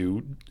ability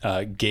to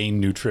gain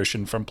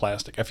nutrition from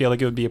plastic. I feel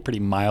like it would be a pretty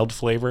mild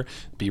flavor.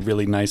 It'd be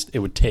really nice. It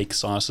would take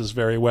sauces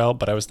very well.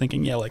 But I was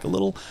thinking, yeah, like a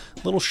little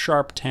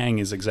sharp tang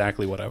is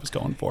exactly what I was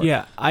going for.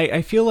 Yeah,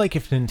 I feel like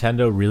if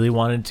Nintendo really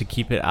wanted to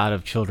keep it out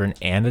of children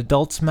and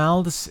adults'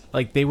 mouths,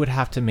 like they would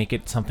have to make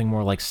it something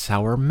more like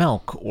sour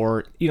milk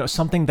or,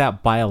 something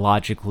that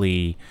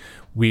biologically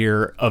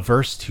we're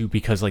averse to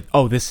because like,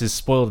 oh, this is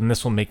spoiled and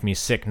this will make me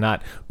sick,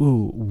 not,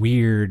 ooh,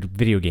 weird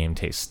video game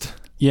taste.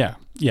 Yeah.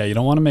 You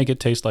don't want to make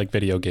it taste like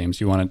video games.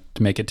 You want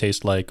to make it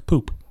taste like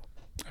poop.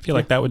 I feel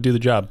like that would do the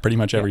job pretty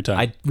much every time.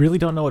 I really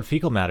don't know what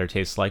fecal matter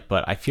tastes like,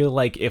 but I feel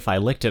like if I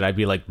licked it, I'd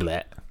be like,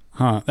 bleh.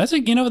 Huh. That's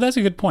a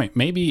good point.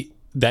 Maybe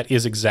that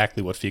is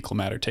exactly what fecal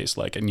matter tastes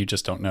like, and you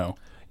just don't know.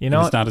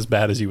 It's not as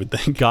bad as you would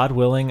think. God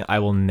willing, I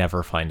will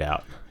never find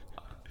out.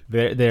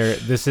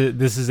 This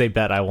is a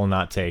bet I will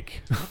not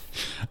take.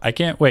 I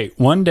can't wait.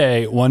 One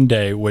day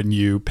when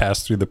you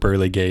pass through the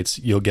pearly gates,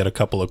 you'll get a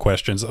couple of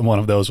questions, and one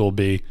of those will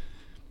be,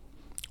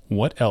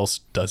 what else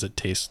does it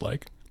taste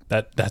like?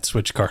 That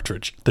Switch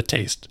cartridge, the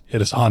taste, it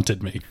has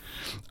haunted me.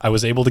 I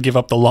was able to give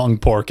up the long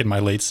pork in my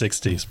late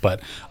 60s, but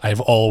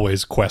I've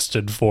always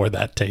quested for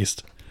that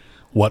taste.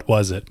 What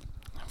was it?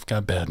 I've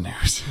got bad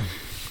news.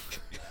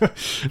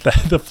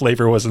 The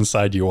flavor was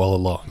inside you all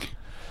along.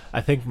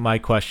 I think my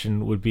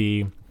question would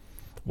be,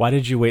 why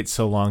did you wait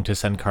so long to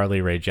send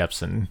Carly Rae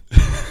Jepsen?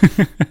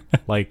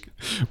 Like,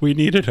 we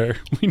needed her.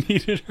 We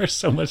needed her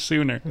so much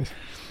sooner.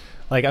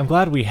 Like, I'm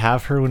glad we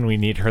have her when we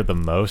need her the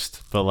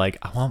most, but like,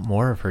 I want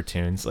more of her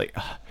tunes. Like,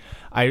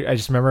 I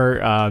just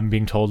remember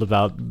being told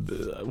about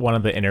one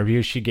of the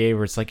interviews she gave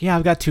where it's like, yeah,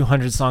 I've got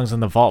 200 songs in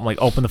the vault. I'm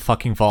like, open the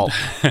fucking vault.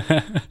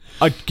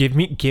 Give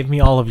me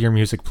all of your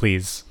music,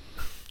 please.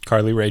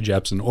 Carly Rae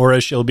Jepsen, or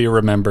as she'll be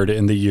remembered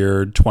in the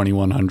year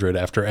 2100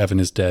 after Evan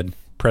is dead,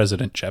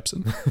 President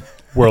Jepsen.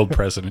 World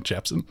President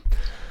Jepsen.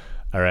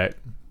 All right.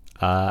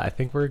 I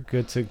think we're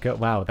good to go.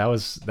 Wow, that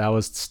was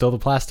still the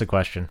plastic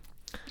question.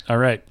 All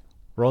right.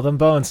 Roll them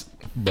bones.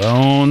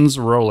 Bones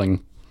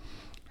rolling.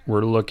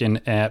 We're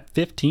looking at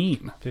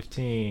 15.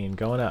 15.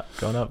 Going up.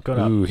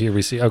 Ooh, here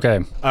we see.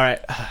 Okay. All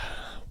right.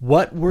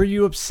 What were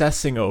you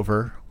obsessing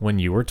over when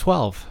you were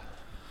 12?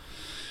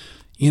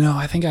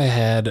 I think I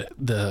had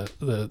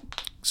the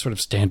sort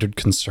of standard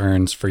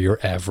concerns for your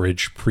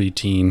average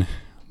preteen,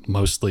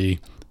 mostly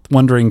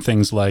wondering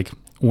things like,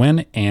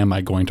 when am I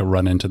going to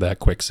run into that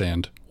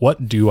quicksand?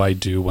 What do I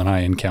do when I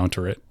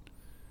encounter it?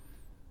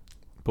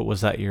 But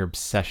was that your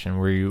obsession?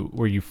 Were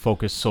you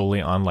focused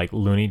solely on like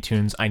Looney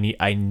Tunes? I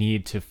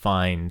need to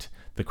find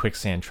the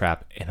quicksand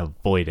trap and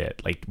avoid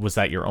it. Like, was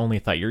that your only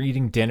thought? You're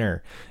eating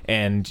dinner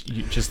and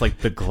you just like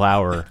the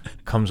glower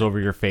comes over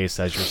your face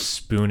as you're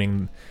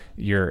spooning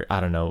your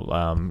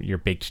your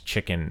baked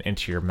chicken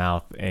into your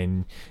mouth,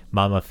 and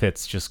Mama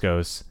Fitz just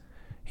goes,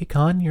 "Hey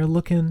Con, you're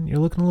looking a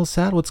little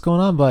sad. What's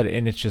going on, bud?"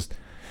 And it's just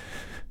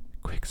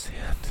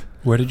quicksand.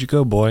 Where did you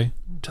go, boy?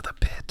 To the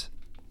pit.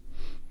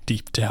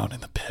 Deep down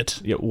in the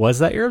pit. Yeah, was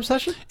that your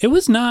obsession? It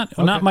was not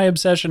my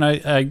obsession.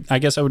 I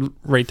guess I would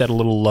rate that a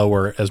little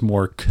lower as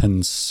more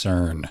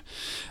concern.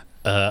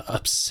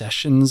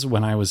 Obsessions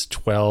when I was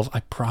 12, I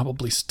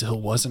probably still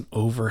wasn't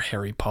over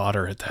Harry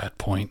Potter at that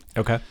point.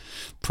 Okay.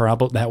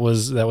 That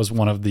was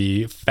one of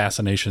the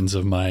fascinations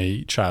of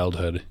my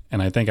childhood,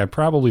 and I think I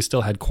probably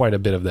still had quite a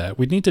bit of that.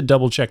 We'd need to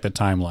double check the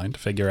timeline to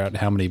figure out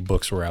how many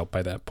books were out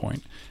by that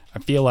point. I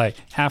feel like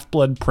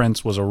Half-Blood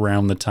Prince was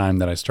around the time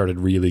that I started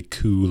really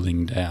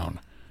cooling down.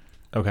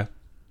 Okay.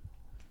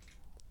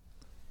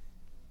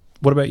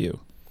 What about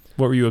you?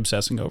 What were you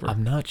obsessing over?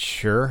 I'm not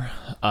sure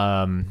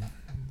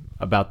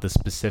about the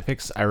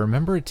specifics. I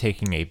remember it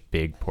taking a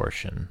big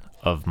portion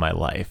of my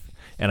life,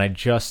 and I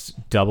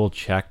just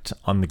double-checked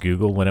on the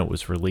Google when it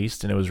was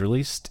released, and it was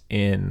released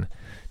in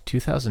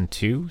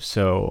 2002,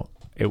 so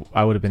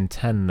I would have been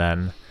 10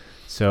 then.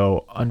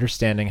 So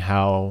understanding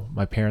how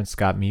my parents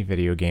got me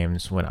video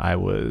games when I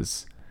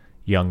was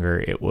younger,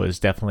 it was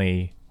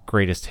definitely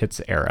greatest hits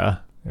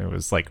era. It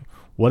was like,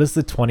 what is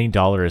the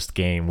 $20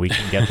 game we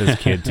can get this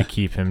kid to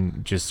keep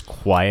him just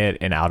quiet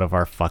and out of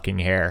our fucking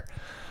hair?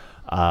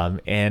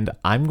 And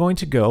I'm going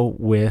to go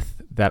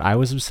with that I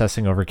was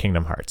obsessing over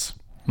Kingdom Hearts.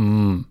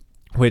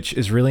 Which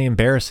is really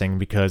embarrassing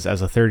because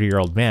as a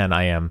 30-year-old man,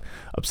 I am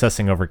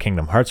obsessing over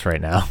Kingdom Hearts right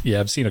now. Yeah,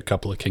 I've seen a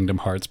couple of Kingdom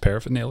Hearts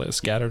paraphernalia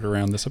scattered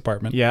around this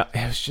apartment. Yeah,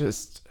 there's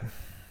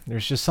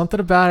just something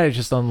about it. It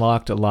just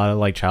unlocked a lot of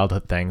like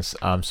childhood things.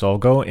 So I'll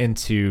go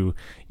into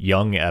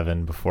young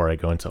Evan before I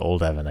go into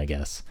old Evan, I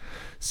guess.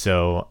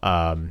 So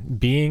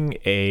being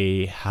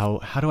a, how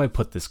do I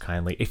put this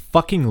kindly? A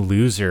fucking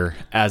loser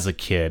as a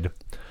kid.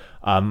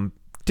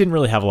 Didn't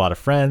really have a lot of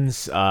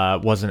friends,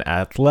 wasn't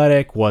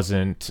athletic,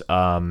 wasn't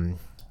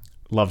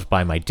loved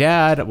by my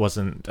dad,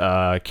 wasn't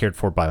cared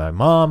for by my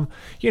mom,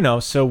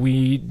 so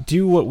we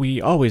do what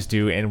we always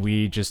do, and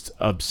we just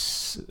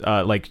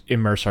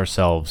immerse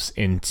ourselves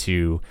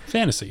into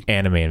fantasy,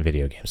 anime and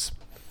video games.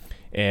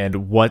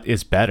 And what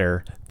is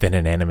better than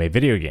an anime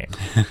video game?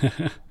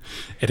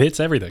 It hits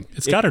everything.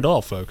 It's got it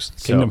all, folks.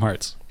 Kingdom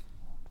Hearts.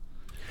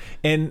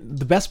 And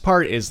the best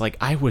part is, like,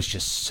 I was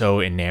just so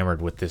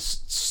enamored with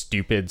this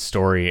stupid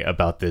story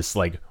about this,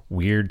 like,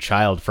 weird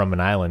child from an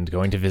island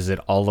going to visit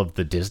all of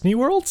the Disney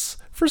worlds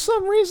for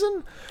some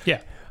reason.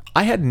 Yeah.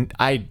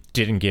 I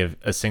didn't give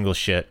a single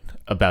shit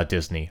about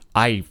Disney.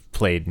 I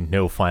played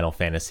no Final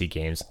Fantasy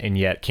games, and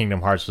yet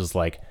Kingdom Hearts was,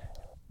 like,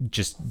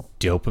 just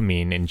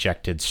dopamine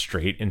injected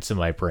straight into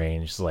my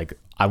brain. Just like,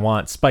 I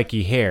want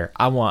spiky hair.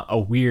 I want a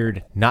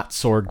weird not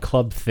sword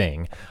club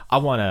thing. I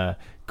want to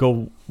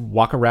go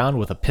walk around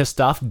with a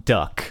pissed off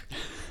duck.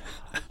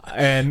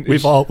 And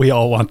we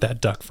all want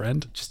that duck,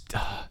 friend. Just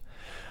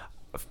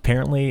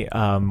apparently,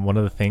 one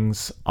of the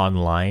things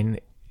online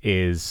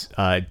is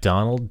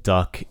Donald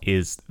Duck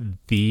is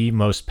the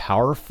most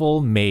powerful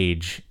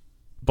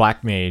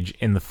black mage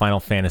in the Final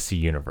Fantasy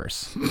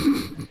universe.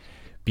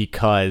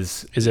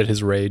 Because is it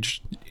his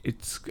rage?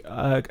 It's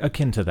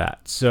akin to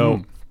that.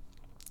 So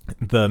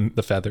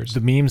the feathers,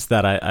 the memes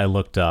that I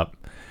looked up.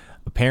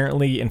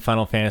 Apparently, in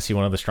Final Fantasy,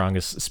 one of the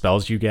strongest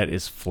spells you get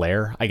is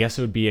Flare. I guess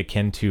it would be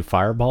akin to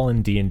Fireball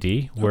in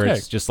D&D, where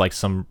it's just like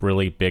some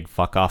really big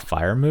fuck off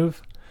fire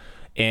move.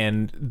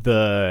 And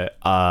the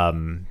I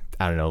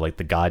don't know, like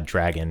the god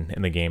dragon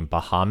in the game,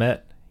 Bahamut,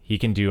 he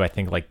can do, I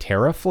think, like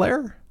Terra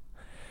Flare.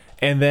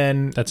 And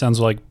then that sounds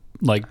like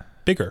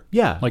bigger.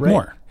 Yeah, like right.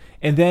 More.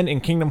 And then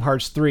in Kingdom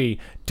Hearts 3,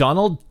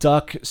 Donald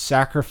Duck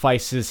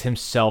sacrifices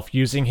himself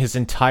using his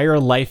entire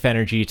life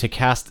energy to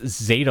cast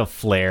Zeta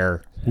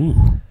Flare.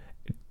 Ooh.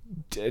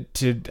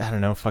 To, I don't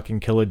know,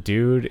 fucking kill a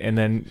dude. And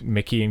then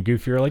Mickey and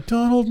Goofy are like,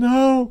 Donald,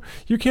 no,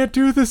 you can't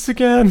do this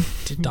again.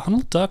 Did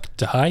Donald Duck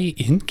die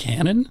in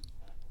canon?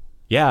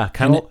 Yeah,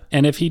 kind of.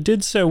 And if he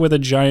did so with a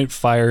giant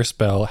fire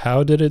spell,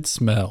 how did it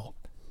smell?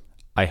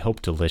 I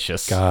hope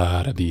delicious.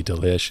 Gotta be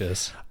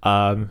delicious.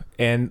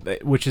 And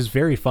which is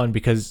very fun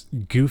because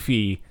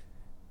Goofy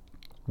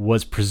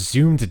was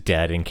presumed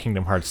dead in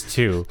Kingdom Hearts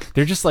 2.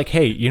 They're just like,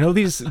 hey, you know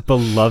these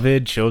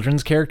beloved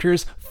children's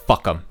characters?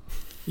 Fuck them.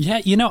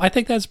 Yeah, I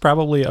think that's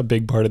probably a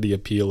big part of the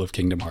appeal of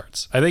Kingdom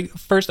Hearts. I think,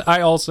 first,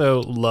 I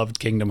also loved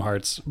Kingdom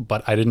Hearts,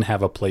 but I didn't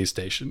have a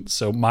PlayStation.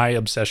 So my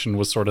obsession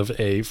was sort of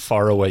a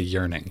faraway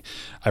yearning.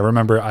 I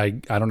remember, I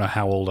don't know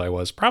how old I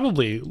was,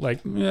 probably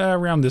like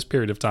around this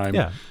period of time.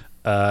 Yeah.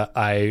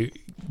 I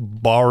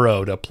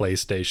borrowed a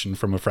PlayStation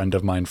from a friend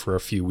of mine for a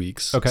few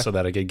weeks so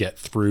that I could get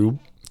through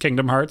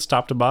Kingdom Hearts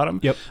top to bottom.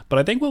 Yep. But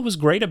I think what was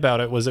great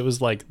about it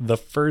was like the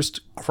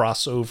first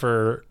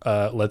crossover,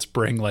 let's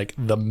bring like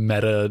the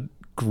meta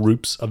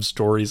groups of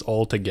stories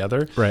all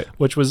together, right?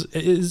 Which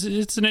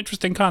it's an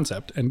interesting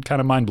concept and kind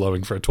of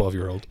mind-blowing for a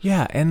 12-year-old.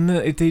 Yeah, and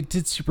they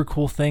did super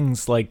cool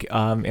things like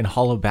in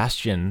Hollow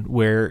Bastion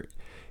where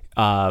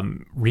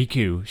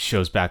Riku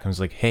shows back and was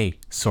like, hey,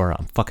 Sora,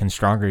 I'm fucking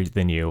stronger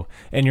than you.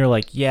 And you're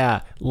like,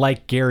 yeah,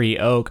 like Gary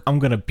Oak, I'm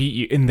gonna beat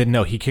you. And then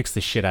no, he kicks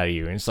the shit out of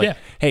you. And it's like,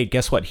 hey,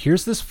 guess what?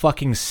 Here's this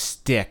fucking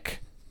stick.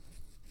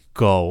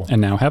 Go.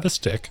 And now have a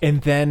stick.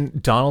 And then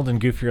Donald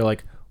and Goofy are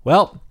like,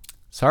 well,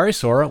 sorry,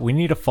 Sora, we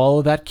need to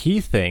follow that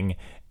key thing.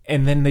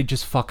 And then they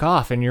just fuck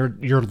off and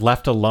you're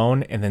left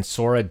alone, and then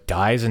Sora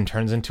dies and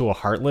turns into a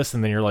Heartless,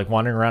 and then you're like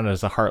wandering around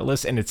as a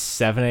Heartless, and it's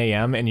 7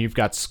 a.m. and you've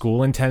got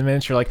school in 10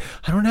 minutes. You're like,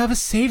 I don't have a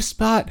save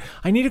spot.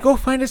 I need to go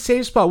find a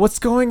save spot. What's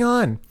going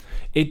on?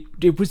 It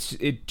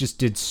just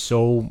did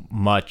so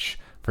much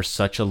for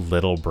such a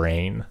little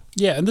brain.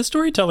 Yeah, and the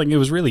storytelling, it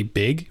was really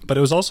big, but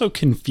it was also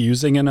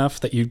confusing enough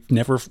that you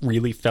never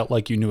really felt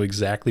like you knew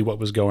exactly what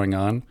was going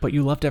on. But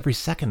you loved every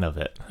second of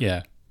it.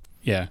 Yeah,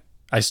 yeah.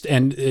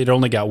 And it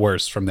only got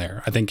worse from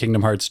there. I think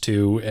Kingdom Hearts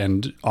 2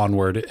 and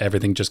onward,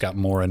 everything just got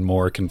more and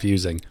more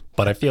confusing.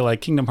 But I feel like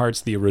Kingdom Hearts,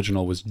 the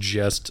original, was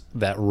just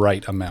that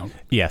right amount.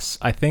 Yes,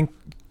 I think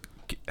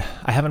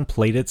I haven't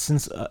played it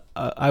since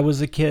I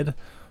was a kid,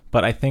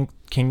 but I think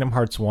Kingdom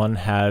Hearts 1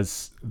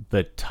 has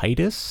the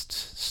tightest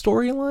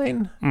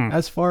storyline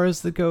as far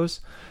as that goes.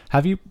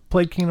 Have you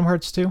played Kingdom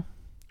Hearts 2?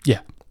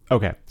 Yeah.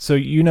 Okay, so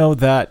you know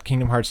that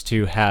Kingdom Hearts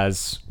 2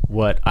 has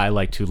what I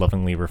like to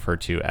lovingly refer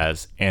to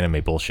as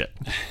anime bullshit.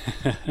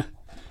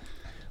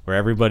 Where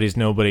everybody's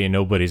nobody and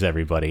nobody's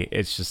everybody.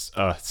 It's just,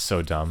 it's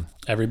so dumb.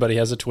 Everybody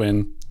has a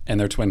twin, and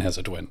their twin has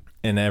a twin.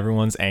 And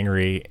everyone's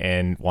angry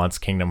and wants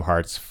Kingdom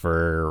Hearts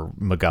for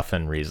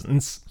MacGuffin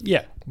reasons.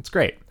 Yeah. It's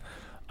great.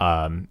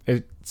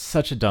 It's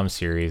such a dumb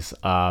series.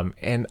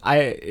 And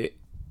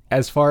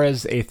as far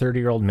as a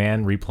 30-year-old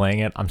man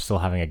replaying it, I'm still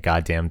having a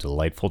goddamn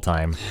delightful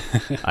time.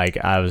 I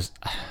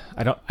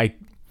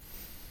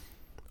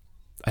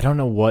don't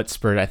know what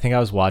spurred. I think I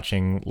was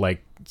watching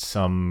like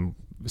some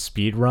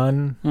speed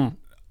run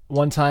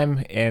one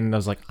time, and I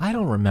was like, I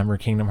don't remember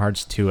Kingdom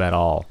Hearts 2 at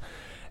all.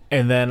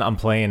 And then I'm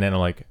playing, and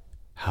I'm like,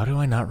 how do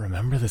I not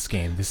remember this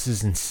game? This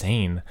is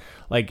insane.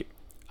 Like,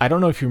 I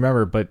don't know if you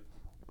remember, but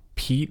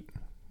Pete,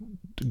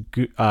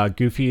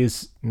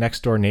 Goofy's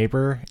next door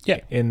neighbor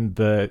in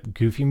the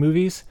Goofy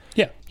movies,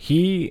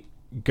 he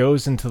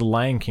goes into the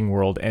Lion King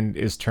world and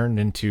is turned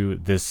into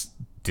this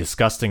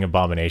disgusting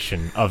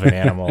abomination of an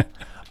animal.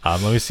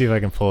 Let me see if I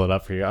can pull it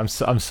up for you. I'm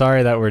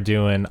sorry that we're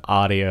doing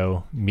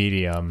audio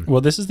medium.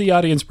 Well, this is the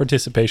audience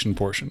participation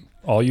portion.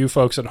 All you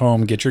folks at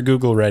home, get your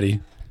Google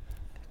ready.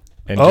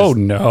 And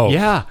no.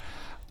 Yeah.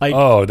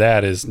 Oh,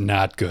 that is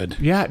not good.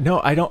 Yeah,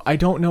 no, I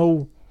don't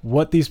know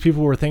what these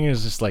people were thinking.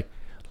 Is just like,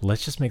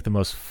 let's just make the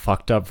most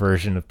fucked up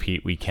version of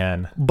Pete we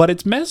can. But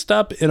it's messed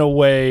up in a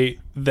way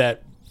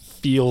that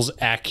feels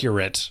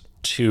accurate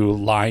to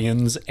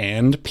Lions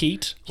and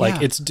Pete. Like,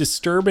 Yeah. it's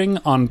disturbing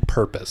on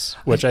purpose,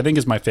 which I think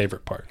is my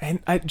favorite part. And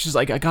I just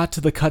I got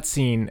to the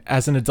cutscene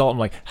as an adult. I'm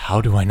like, how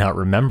do I not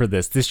remember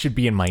this? This should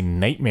be in my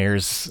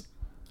nightmares.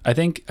 I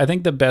think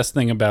the best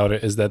thing about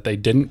it is that they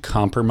didn't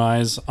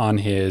compromise on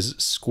his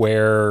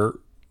square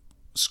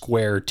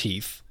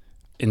teeth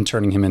in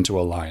turning him into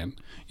a lion.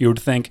 You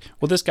would think,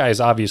 well, this guy is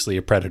obviously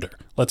a predator.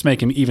 Let's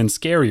make him even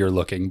scarier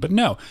looking. But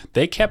no,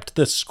 they kept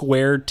the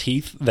square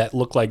teeth that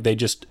look like they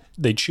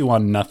chew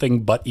on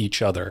nothing but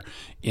each other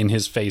in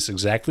his face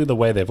exactly the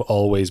way they've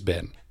always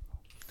been.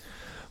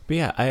 But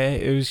yeah,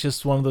 it was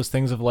just one of those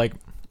things of like,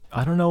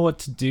 I don't know what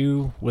to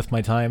do with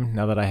my time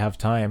now that I have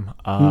time.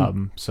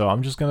 So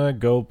I'm just going to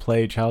go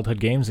play childhood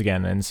games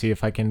again and see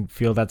if I can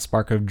feel that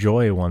spark of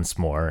joy once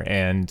more.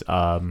 And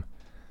I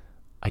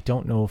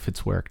don't know if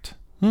it's worked.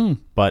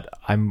 But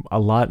I'm a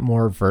lot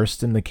more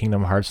versed in the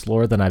Kingdom Hearts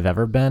lore than I've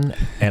ever been.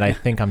 And I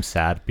think I'm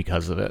sad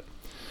because of it.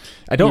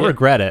 I don't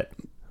regret it.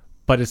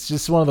 But it's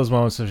just one of those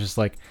moments of just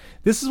like,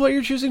 this is what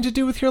you're choosing to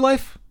do with your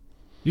life?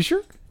 You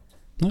sure?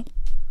 No.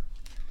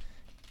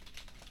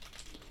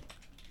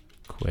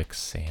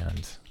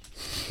 Quicksand.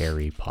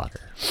 Harry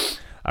Potter.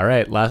 All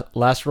right,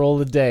 last roll of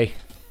the day.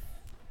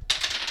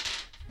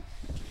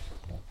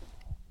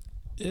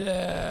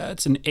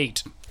 It's an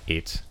 8.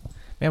 8.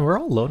 Man, we're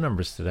all low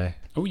numbers today.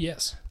 Oh,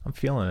 yes. I'm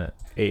feeling it.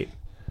 8.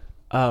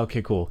 Oh,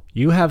 okay, cool.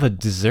 You have a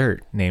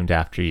dessert named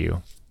after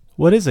you.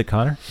 What is it,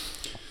 Connor?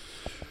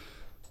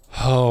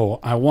 Oh,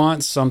 I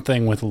want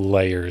something with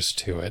layers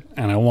to it,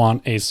 and I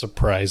want a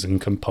surprising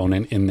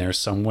component in there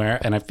somewhere,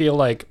 and I feel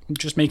like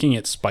just making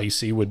it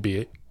spicy would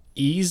be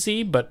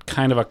easy, but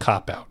kind of a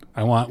cop-out.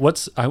 I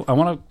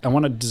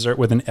want a dessert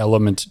with an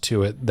element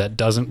to it that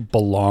doesn't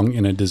belong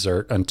in a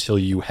dessert until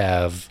you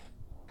have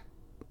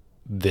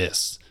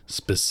this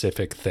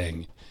specific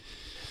thing.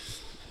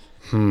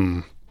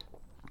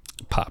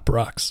 Pop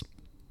Rocks.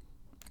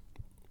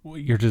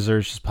 Your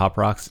dessert's just Pop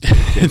Rocks?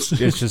 It's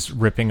just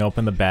ripping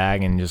open the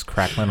bag and just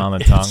crackling on the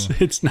tongue?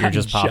 It's not You're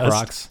just Pop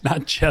Rocks?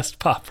 Not just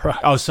Pop Rocks.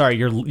 Oh, sorry,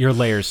 your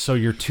layers. So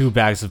your 2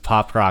 bags of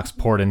Pop Rocks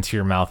poured into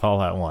your mouth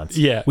all at once.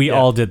 Yeah. We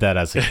all did that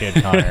as a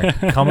kid, Connor.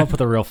 Come up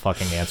with a real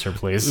fucking answer,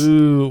 please.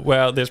 Ooh,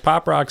 well, there's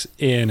Pop Rocks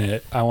in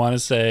it. I want to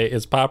say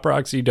it's Pop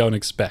Rocks you don't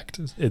expect.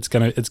 It's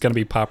gonna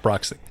be Pop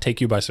Rocks that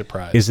take you by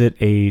surprise. Is it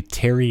a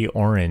Terry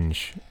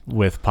Orange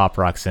with Pop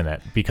Rocks in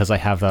it? Because I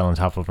have that on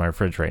top of my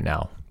fridge right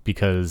now.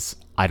 Because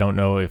I don't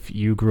know if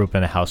you grew up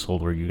in a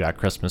household where you got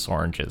Christmas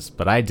oranges,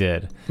 but I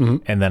did. Mm-hmm.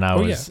 And then I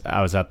was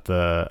at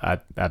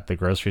the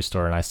grocery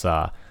store and I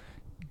saw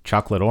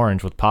chocolate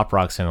orange with Pop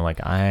Rocks in it.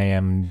 Like, I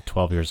am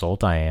 12 years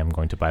old. I am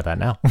going to buy that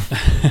now.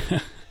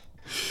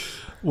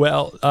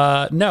 Well,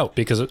 no,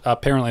 because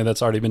apparently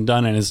that's already been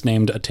done and is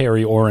named a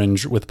Terry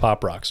Orange with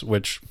Pop Rocks,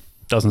 which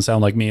doesn't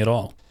sound like me at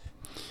all.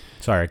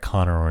 Sorry,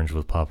 Connor Orange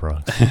with Pop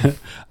Rocks.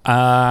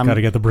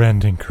 Gotta get the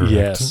branding correct.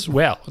 Yes.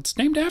 Well, it's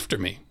named after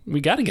me.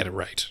 We got to get it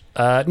right.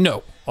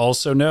 No.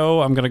 Also,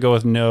 no. I'm going to go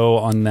with no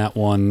on that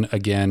one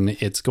again.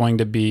 It's going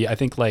to be, I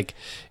think, like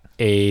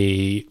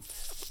a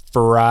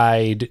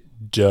fried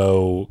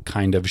dough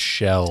kind of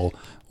shell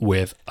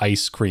with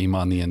ice cream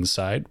on the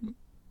inside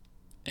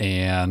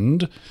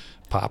and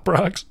Pop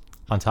Rocks.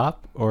 On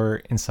top or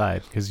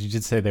inside? Because you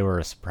did say they were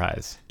a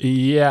surprise.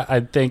 Yeah,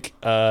 I think...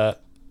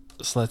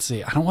 So let's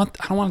see. I don't want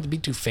it to be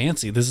too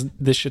fancy.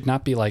 This should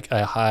not be like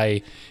a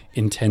high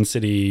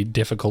intensity,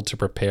 difficult to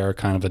prepare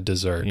kind of a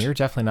dessert. You're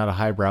definitely not a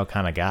highbrow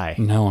kind of guy.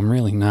 No, I'm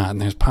really not.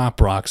 And there's Pop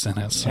Rocks in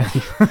it, so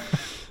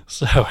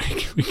so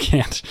we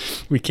can't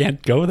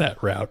go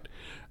that route.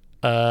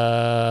 I'm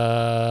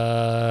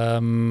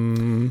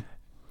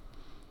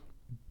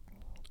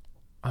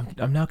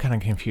now kind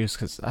of confused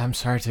because I'm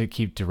sorry to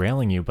keep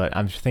derailing you, but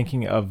I'm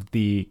thinking of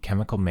the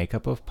chemical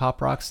makeup of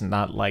Pop Rocks,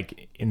 not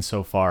like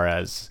insofar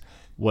as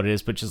what it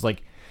is, but just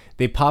like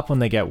they pop when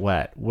they get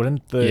wet.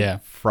 Wouldn't the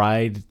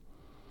fried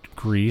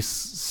grease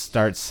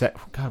start set?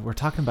 God, we're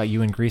talking about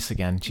you and grease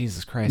again.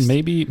 Jesus Christ.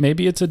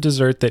 Maybe it's a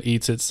dessert that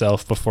eats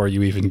itself before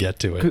you even get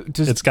to it.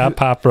 It's got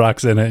Pop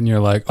Rocks in it, and you're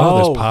like, oh,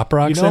 there's Pop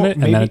Rocks in it,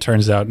 and then it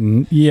turns out,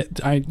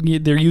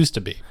 there used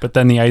to be, but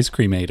then the ice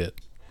cream ate it.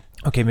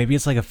 Okay, maybe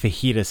it's like a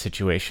fajita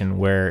situation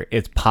where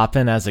it's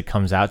popping as it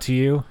comes out to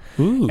you,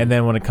 Ooh. And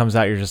then when it comes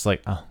out, you're just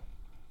like, oh.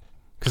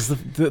 Because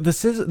the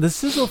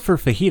sizzle for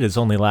fajitas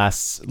only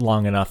lasts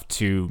long enough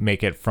to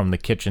make it from the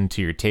kitchen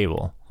to your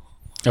table.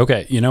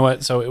 Okay, you know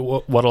what?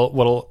 So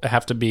what'll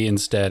have to be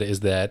instead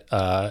is that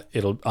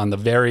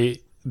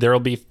there'll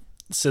be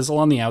sizzle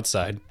on the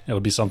outside.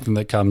 It'll be something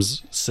that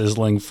comes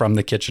sizzling from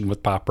the kitchen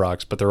with Pop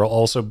Rocks, but there will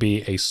also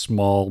be a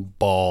small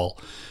ball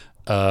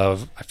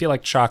I feel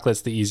like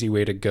chocolate's the easy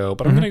way to go,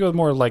 but I'm going to go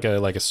more like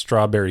a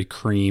strawberry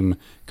cream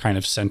kind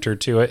of center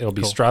to it. It'll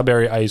be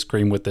strawberry ice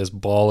cream with this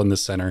ball in the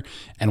center.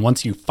 And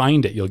once you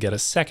find it, you'll get a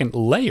second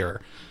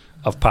layer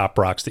of Pop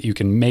Rocks that you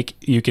can make.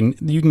 You can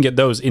get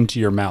those into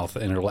your mouth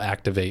and it'll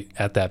activate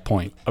at that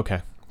point.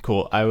 Okay,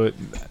 cool. I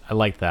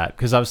like that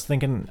because I was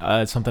thinking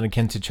something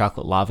akin to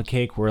chocolate lava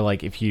cake, where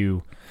like if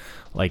you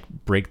like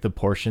break the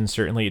portion,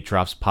 certainly it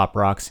drops Pop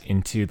Rocks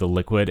into the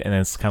liquid, and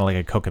then it's kind of like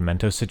a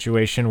Cocamento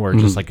situation where it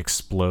just like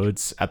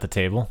explodes at the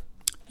table.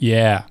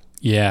 Yeah,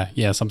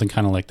 something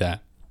kind of like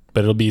that.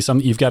 But it'll be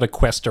you've got to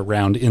quest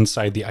around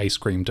inside the ice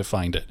cream to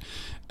find it.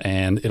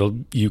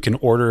 And you can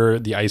order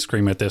the ice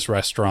cream at this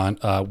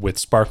restaurant with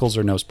sparkles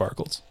or no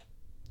sparkles.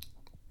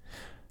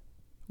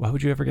 Why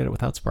would you ever get it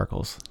without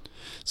sparkles?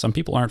 Some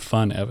people aren't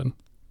fun, Evan.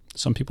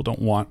 Some people don't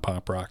want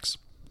Pop Rocks.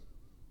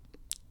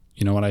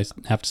 You know what I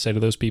have to say to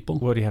those people?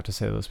 What do you have to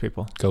say to those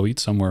people? Go eat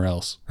somewhere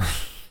else.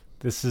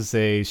 This is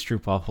a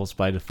Stroopwafels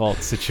by default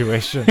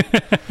situation.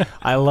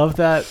 I love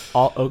that.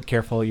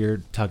 Careful, you're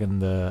tugging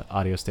the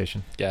audio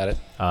station. Got it.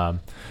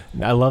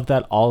 I love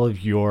that all of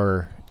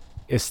your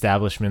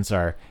establishments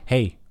are,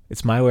 hey,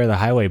 it's my way or the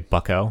highway,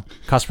 bucko.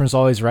 Customer's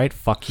always right.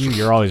 Fuck you.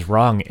 You're always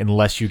wrong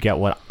unless you get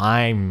what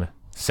I'm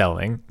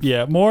selling.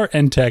 Yeah, more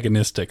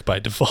antagonistic by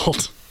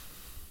default.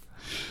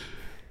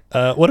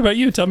 What about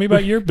you? Tell me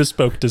about your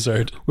bespoke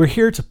dessert. We're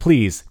here to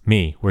please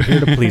me. We're here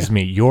to please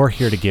me. You're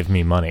here to give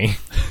me money.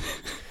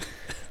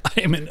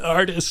 I am an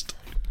artist.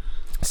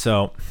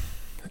 So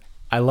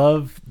I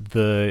love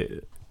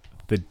the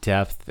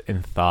depth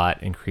and thought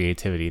and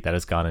creativity that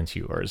has gone into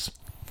yours.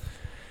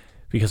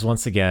 Because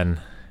once again,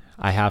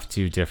 I have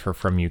to differ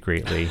from you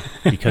greatly.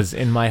 Because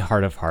in my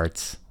heart of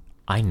hearts,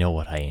 I know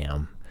what I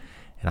am.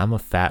 And I'm a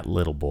fat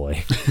little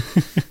boy.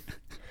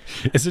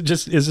 Is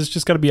this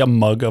just got to be a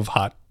mug of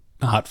hot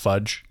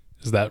fudge?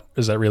 Is that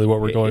really what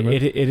we're going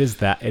with? It is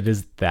that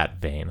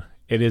vein.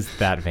 It is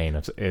that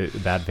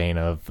vein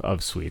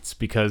of sweets,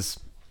 because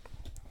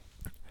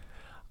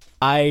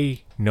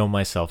I know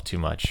myself too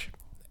much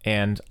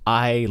and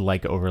I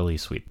like overly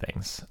sweet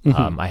things.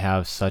 I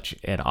have such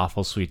an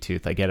awful sweet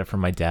tooth. I get it from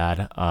my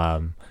dad.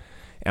 And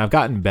I've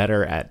gotten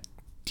better at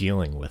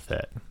dealing with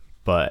it,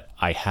 but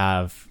I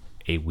have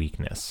a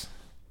weakness,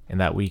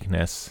 and that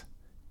weakness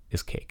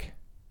is cake.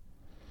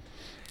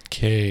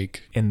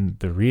 And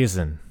the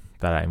reason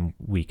that I'm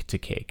weak to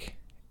cake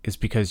is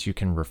because you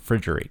can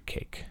refrigerate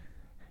cake.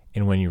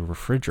 And when you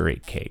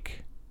refrigerate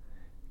cake,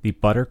 the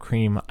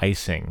buttercream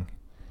icing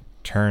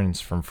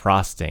turns from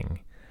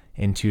frosting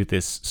into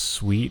this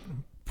sweet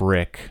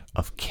brick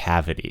of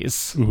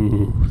cavities.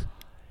 Ooh.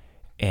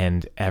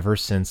 And ever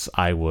since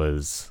I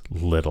was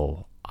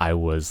little, I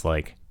was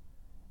like,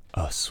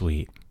 oh,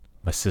 sweet.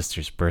 My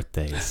sister's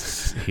birthday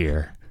is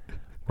here.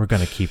 We're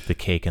going to keep the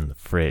cake in the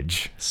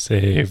fridge.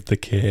 Save the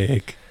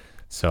cake.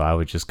 So I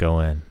would just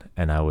go in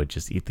and I would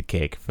just eat the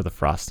cake for the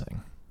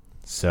frosting.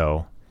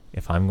 So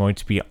if I'm going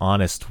to be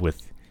honest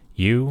with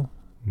you,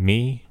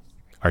 me,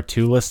 our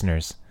two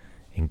listeners,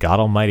 and God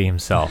Almighty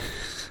himself,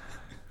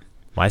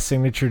 my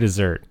signature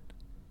dessert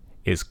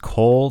is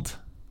cold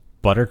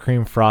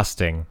buttercream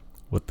frosting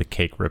with the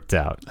cake ripped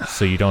out.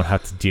 So you don't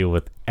have to deal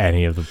with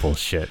any of the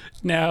bullshit.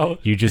 Now,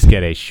 you just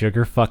get a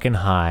sugar fucking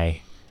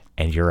high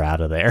and you're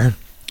out of there.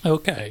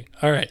 Okay.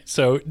 All right.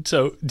 So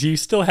do you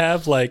still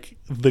have like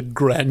the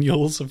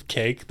granules of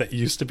cake that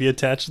used to be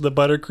attached to the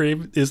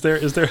buttercream? Is there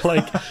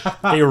like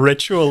a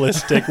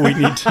ritualistic we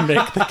need to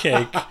make the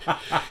cake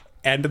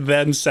and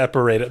then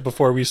separate it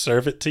before we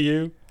serve it to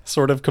you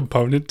sort of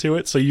component to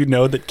it, so you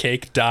know that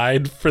cake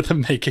died for the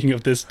making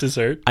of this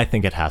dessert? I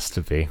think it has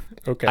to be.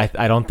 Okay.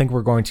 I don't think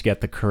we're going to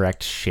get the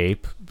correct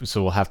shape,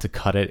 so we'll have to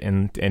cut it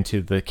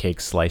into the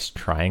cake sliced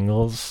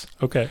triangles.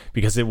 Okay.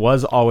 Because it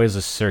was always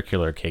a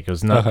circular cake. It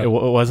was not. It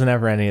wasn't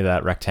ever any of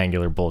that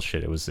rectangular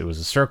bullshit. It was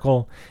a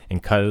circle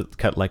and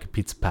cut like a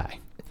pizza pie.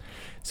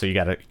 So you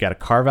gotta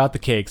carve out the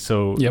cake.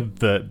 So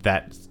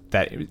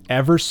that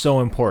ever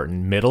so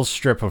important middle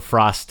strip of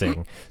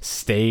frosting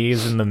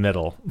stays in the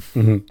middle.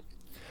 Mm-hmm.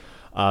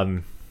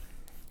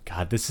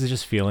 God, this is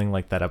just feeling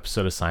like that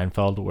episode of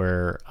Seinfeld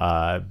where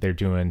they're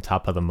doing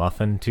top of the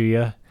muffin to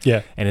you.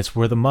 Yeah. And it's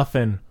where the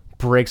muffin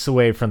breaks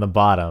away from the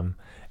bottom.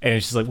 And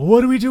it's just like,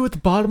 what do we do with the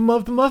bottom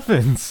of the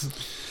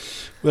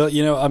muffins? Well,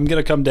 I'm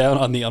going to come down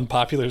on the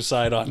unpopular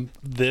side on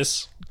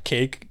this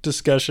cake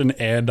discussion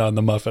and on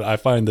the muffin. I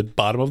find the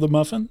bottom of the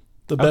muffin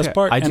the best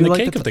part, and the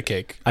cake of the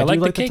cake. I like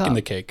the cake in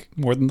the cake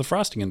more than the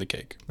frosting in the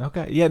cake.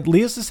 Okay. Yeah,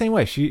 Leah's the same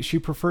way. She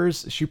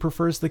prefers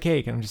the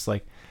cake. And I'm just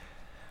like,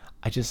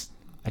 I just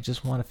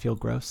want to feel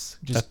gross.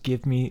 Just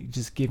give me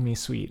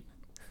sweet.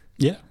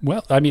 Yeah.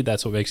 Well, I mean,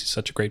 that's what makes you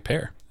such a great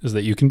pair, is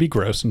that you can be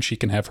gross and she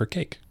can have her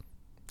cake.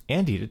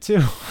 And eat it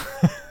too.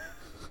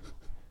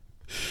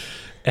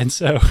 And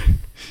so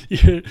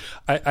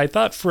I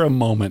thought for a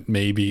moment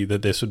maybe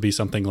that this would be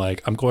something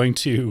like, I'm going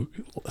to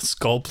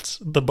sculpt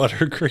the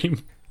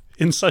buttercream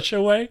in such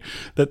a way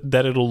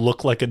that it'll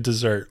look like a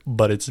dessert,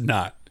 but it's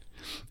not.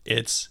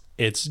 It's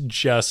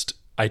just,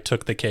 I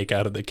took the cake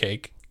out of the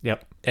cake.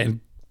 Yep. And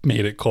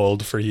made it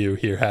cold for you.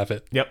 Here, have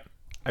it. Yep.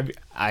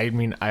 I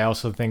mean, I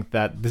also think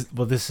that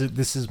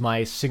this is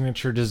my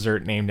signature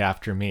dessert named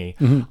after me.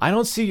 Mm-hmm. I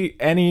don't see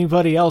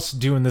anybody else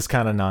doing this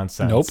kind of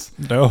nonsense.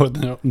 Nope.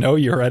 No,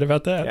 you're right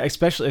about that. Yeah,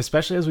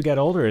 especially as we get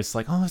older, it's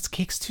like, oh, this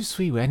cake's too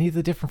sweet. I need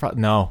the different.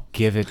 No,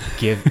 give,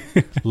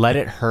 let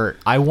it hurt.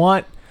 I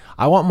want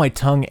my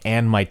tongue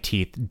and my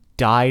teeth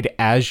dyed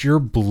azure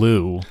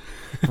blue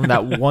from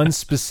that one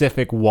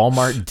specific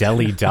Walmart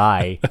deli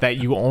dye that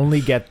you only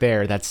get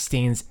there that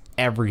stains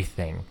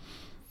everything.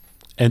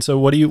 And so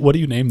what do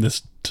you name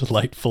this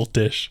delightful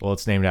dish? Well,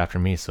 it's named after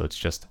me, so it's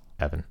just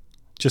Evan.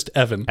 Just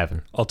Evan.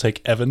 Evan. I'll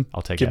take Evan.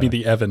 Give Evan. me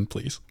the Evan,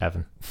 please.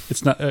 Evan.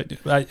 It's not.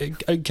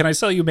 Can I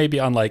sell you maybe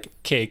on like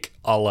cake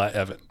a la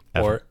Evan,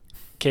 or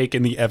cake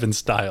in the Evan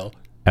style?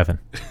 Evan.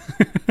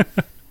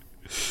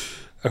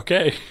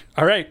 Okay.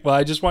 All right. Well,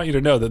 I just want you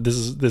to know that this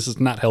is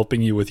not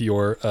helping you with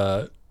your.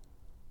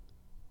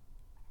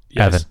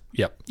 Yes. Evan.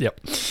 Yep.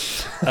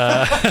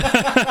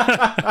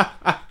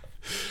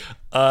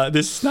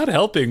 This is not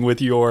helping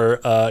with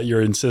your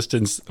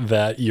insistence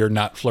that you're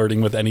not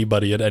flirting with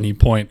anybody at any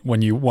point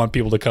when you want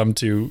people to come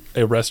to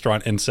a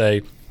restaurant and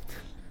say,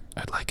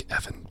 "I'd like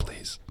Evan,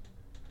 please."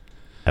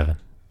 Evan.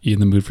 You in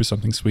the mood for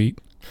something sweet?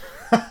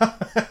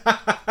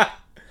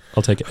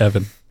 I'll take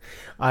Evan.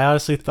 I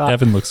honestly thought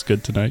Evan looks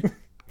good tonight.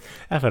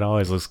 Evan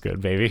always looks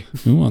good, baby.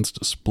 Who wants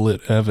to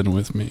split Evan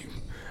with me?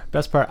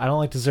 Best part, I don't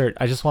like dessert.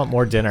 I just want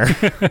more dinner.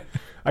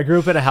 I grew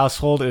up in a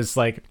household. It's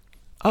like,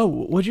 oh,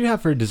 what'd you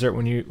have for dessert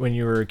when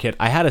you were a kid?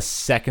 I had a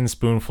second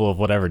spoonful of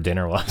whatever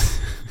dinner was.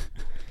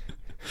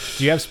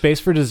 Do you have space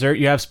for dessert?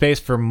 You have space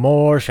for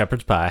more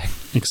shepherd's pie.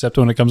 Except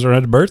when it comes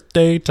around to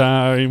birthday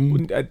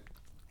time.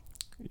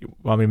 You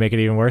want me to make it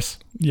even worse?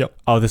 Yep.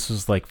 Oh, this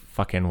was like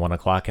fucking 1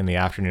 o'clock in the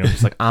afternoon. I'm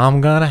just like,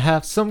 I'm gonna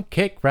have some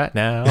cake right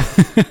now.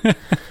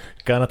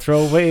 Gonna throw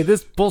away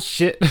this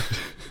bullshit.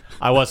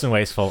 I wasn't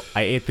wasteful.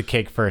 I ate the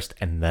cake first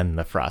and then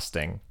the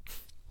frosting.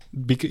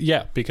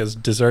 Because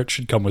dessert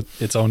should come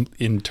with its own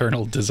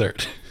internal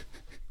dessert.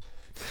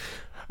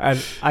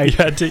 And you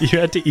had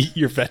to eat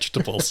your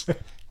vegetables,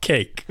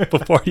 cake,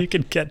 before you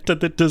could get to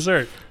the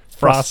dessert.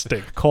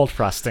 Frosting. Cold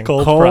frosting.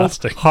 Cold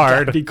frosting.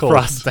 Hard Gotta be cold.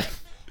 frosting.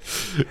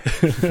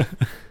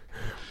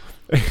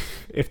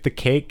 If the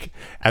cake,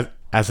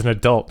 as an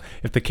adult,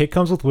 if the cake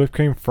comes with whipped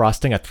cream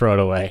frosting, I throw it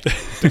away.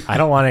 I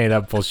don't want any of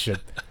that bullshit.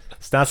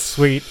 It's not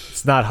sweet.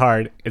 It's not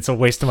hard. It's a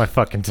waste of my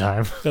fucking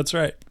time. That's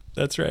right.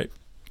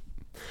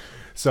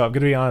 So I'm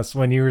going to be honest,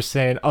 when you were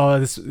saying,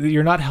 oh,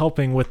 you're not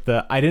helping with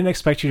I didn't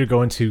expect you to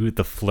go into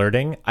the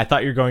flirting. I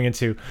thought you were going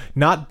into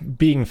not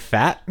being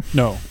fat.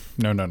 No,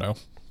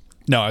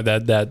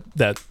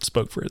 that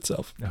spoke for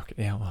itself. Okay,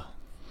 yeah, well.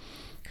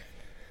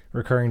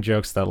 Recurring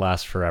jokes that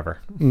last forever.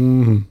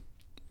 Mm-hmm.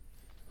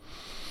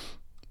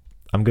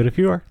 I'm good if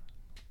you are.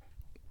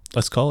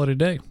 Let's call it a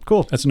day.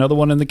 Cool. That's another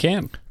one in the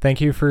can.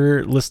 Thank you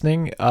for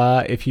listening.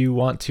 If you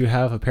want to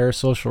have a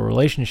parasocial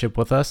relationship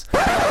with us,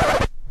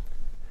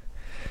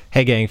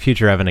 hey gang,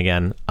 Future Evan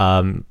again.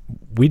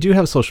 We do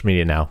have social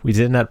media now. We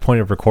didn't at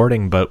point of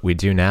recording, but we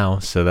do now.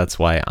 So that's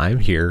why I'm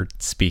here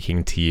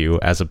speaking to you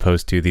as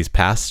opposed to these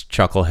past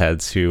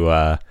chuckleheads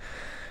who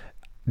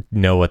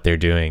know what they're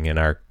doing and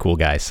are cool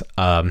guys.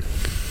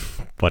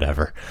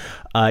 Whatever.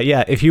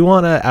 Yeah, if you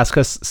want to ask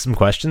us some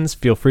questions,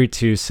 feel free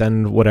to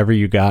send whatever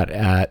you got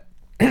at,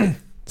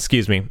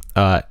 excuse me,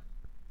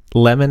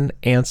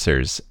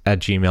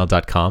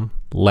 lemonanswers@gmail.com.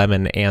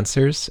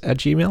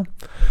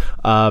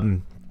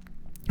 lemonanswers@gmail.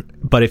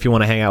 But if you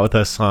want to hang out with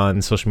us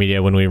on social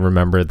media when we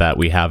remember that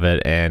we have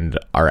it and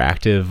are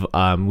active,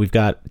 we've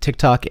got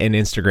TikTok and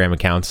Instagram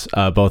accounts.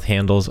 Both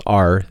handles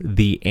are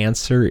The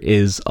Answer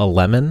Is a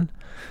Lemon.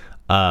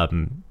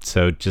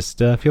 So just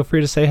feel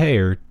free to say hey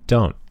or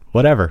don't.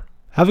 Whatever.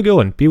 Have a good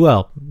one. Be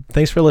well.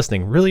 Thanks for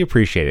listening. Really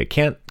appreciate it.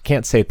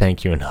 Can't say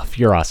thank you enough.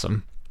 You're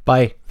awesome.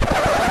 Bye.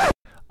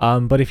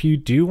 But if you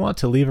do want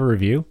to leave a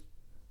review,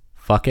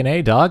 fucking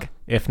A, dog.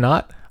 If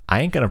not, I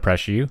ain't gonna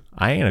pressure you.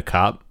 I ain't a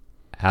cop.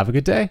 Have a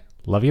good day.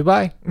 Love you.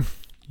 Bye.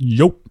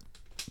 Yo.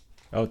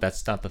 Oh,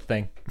 that's not the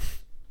thing.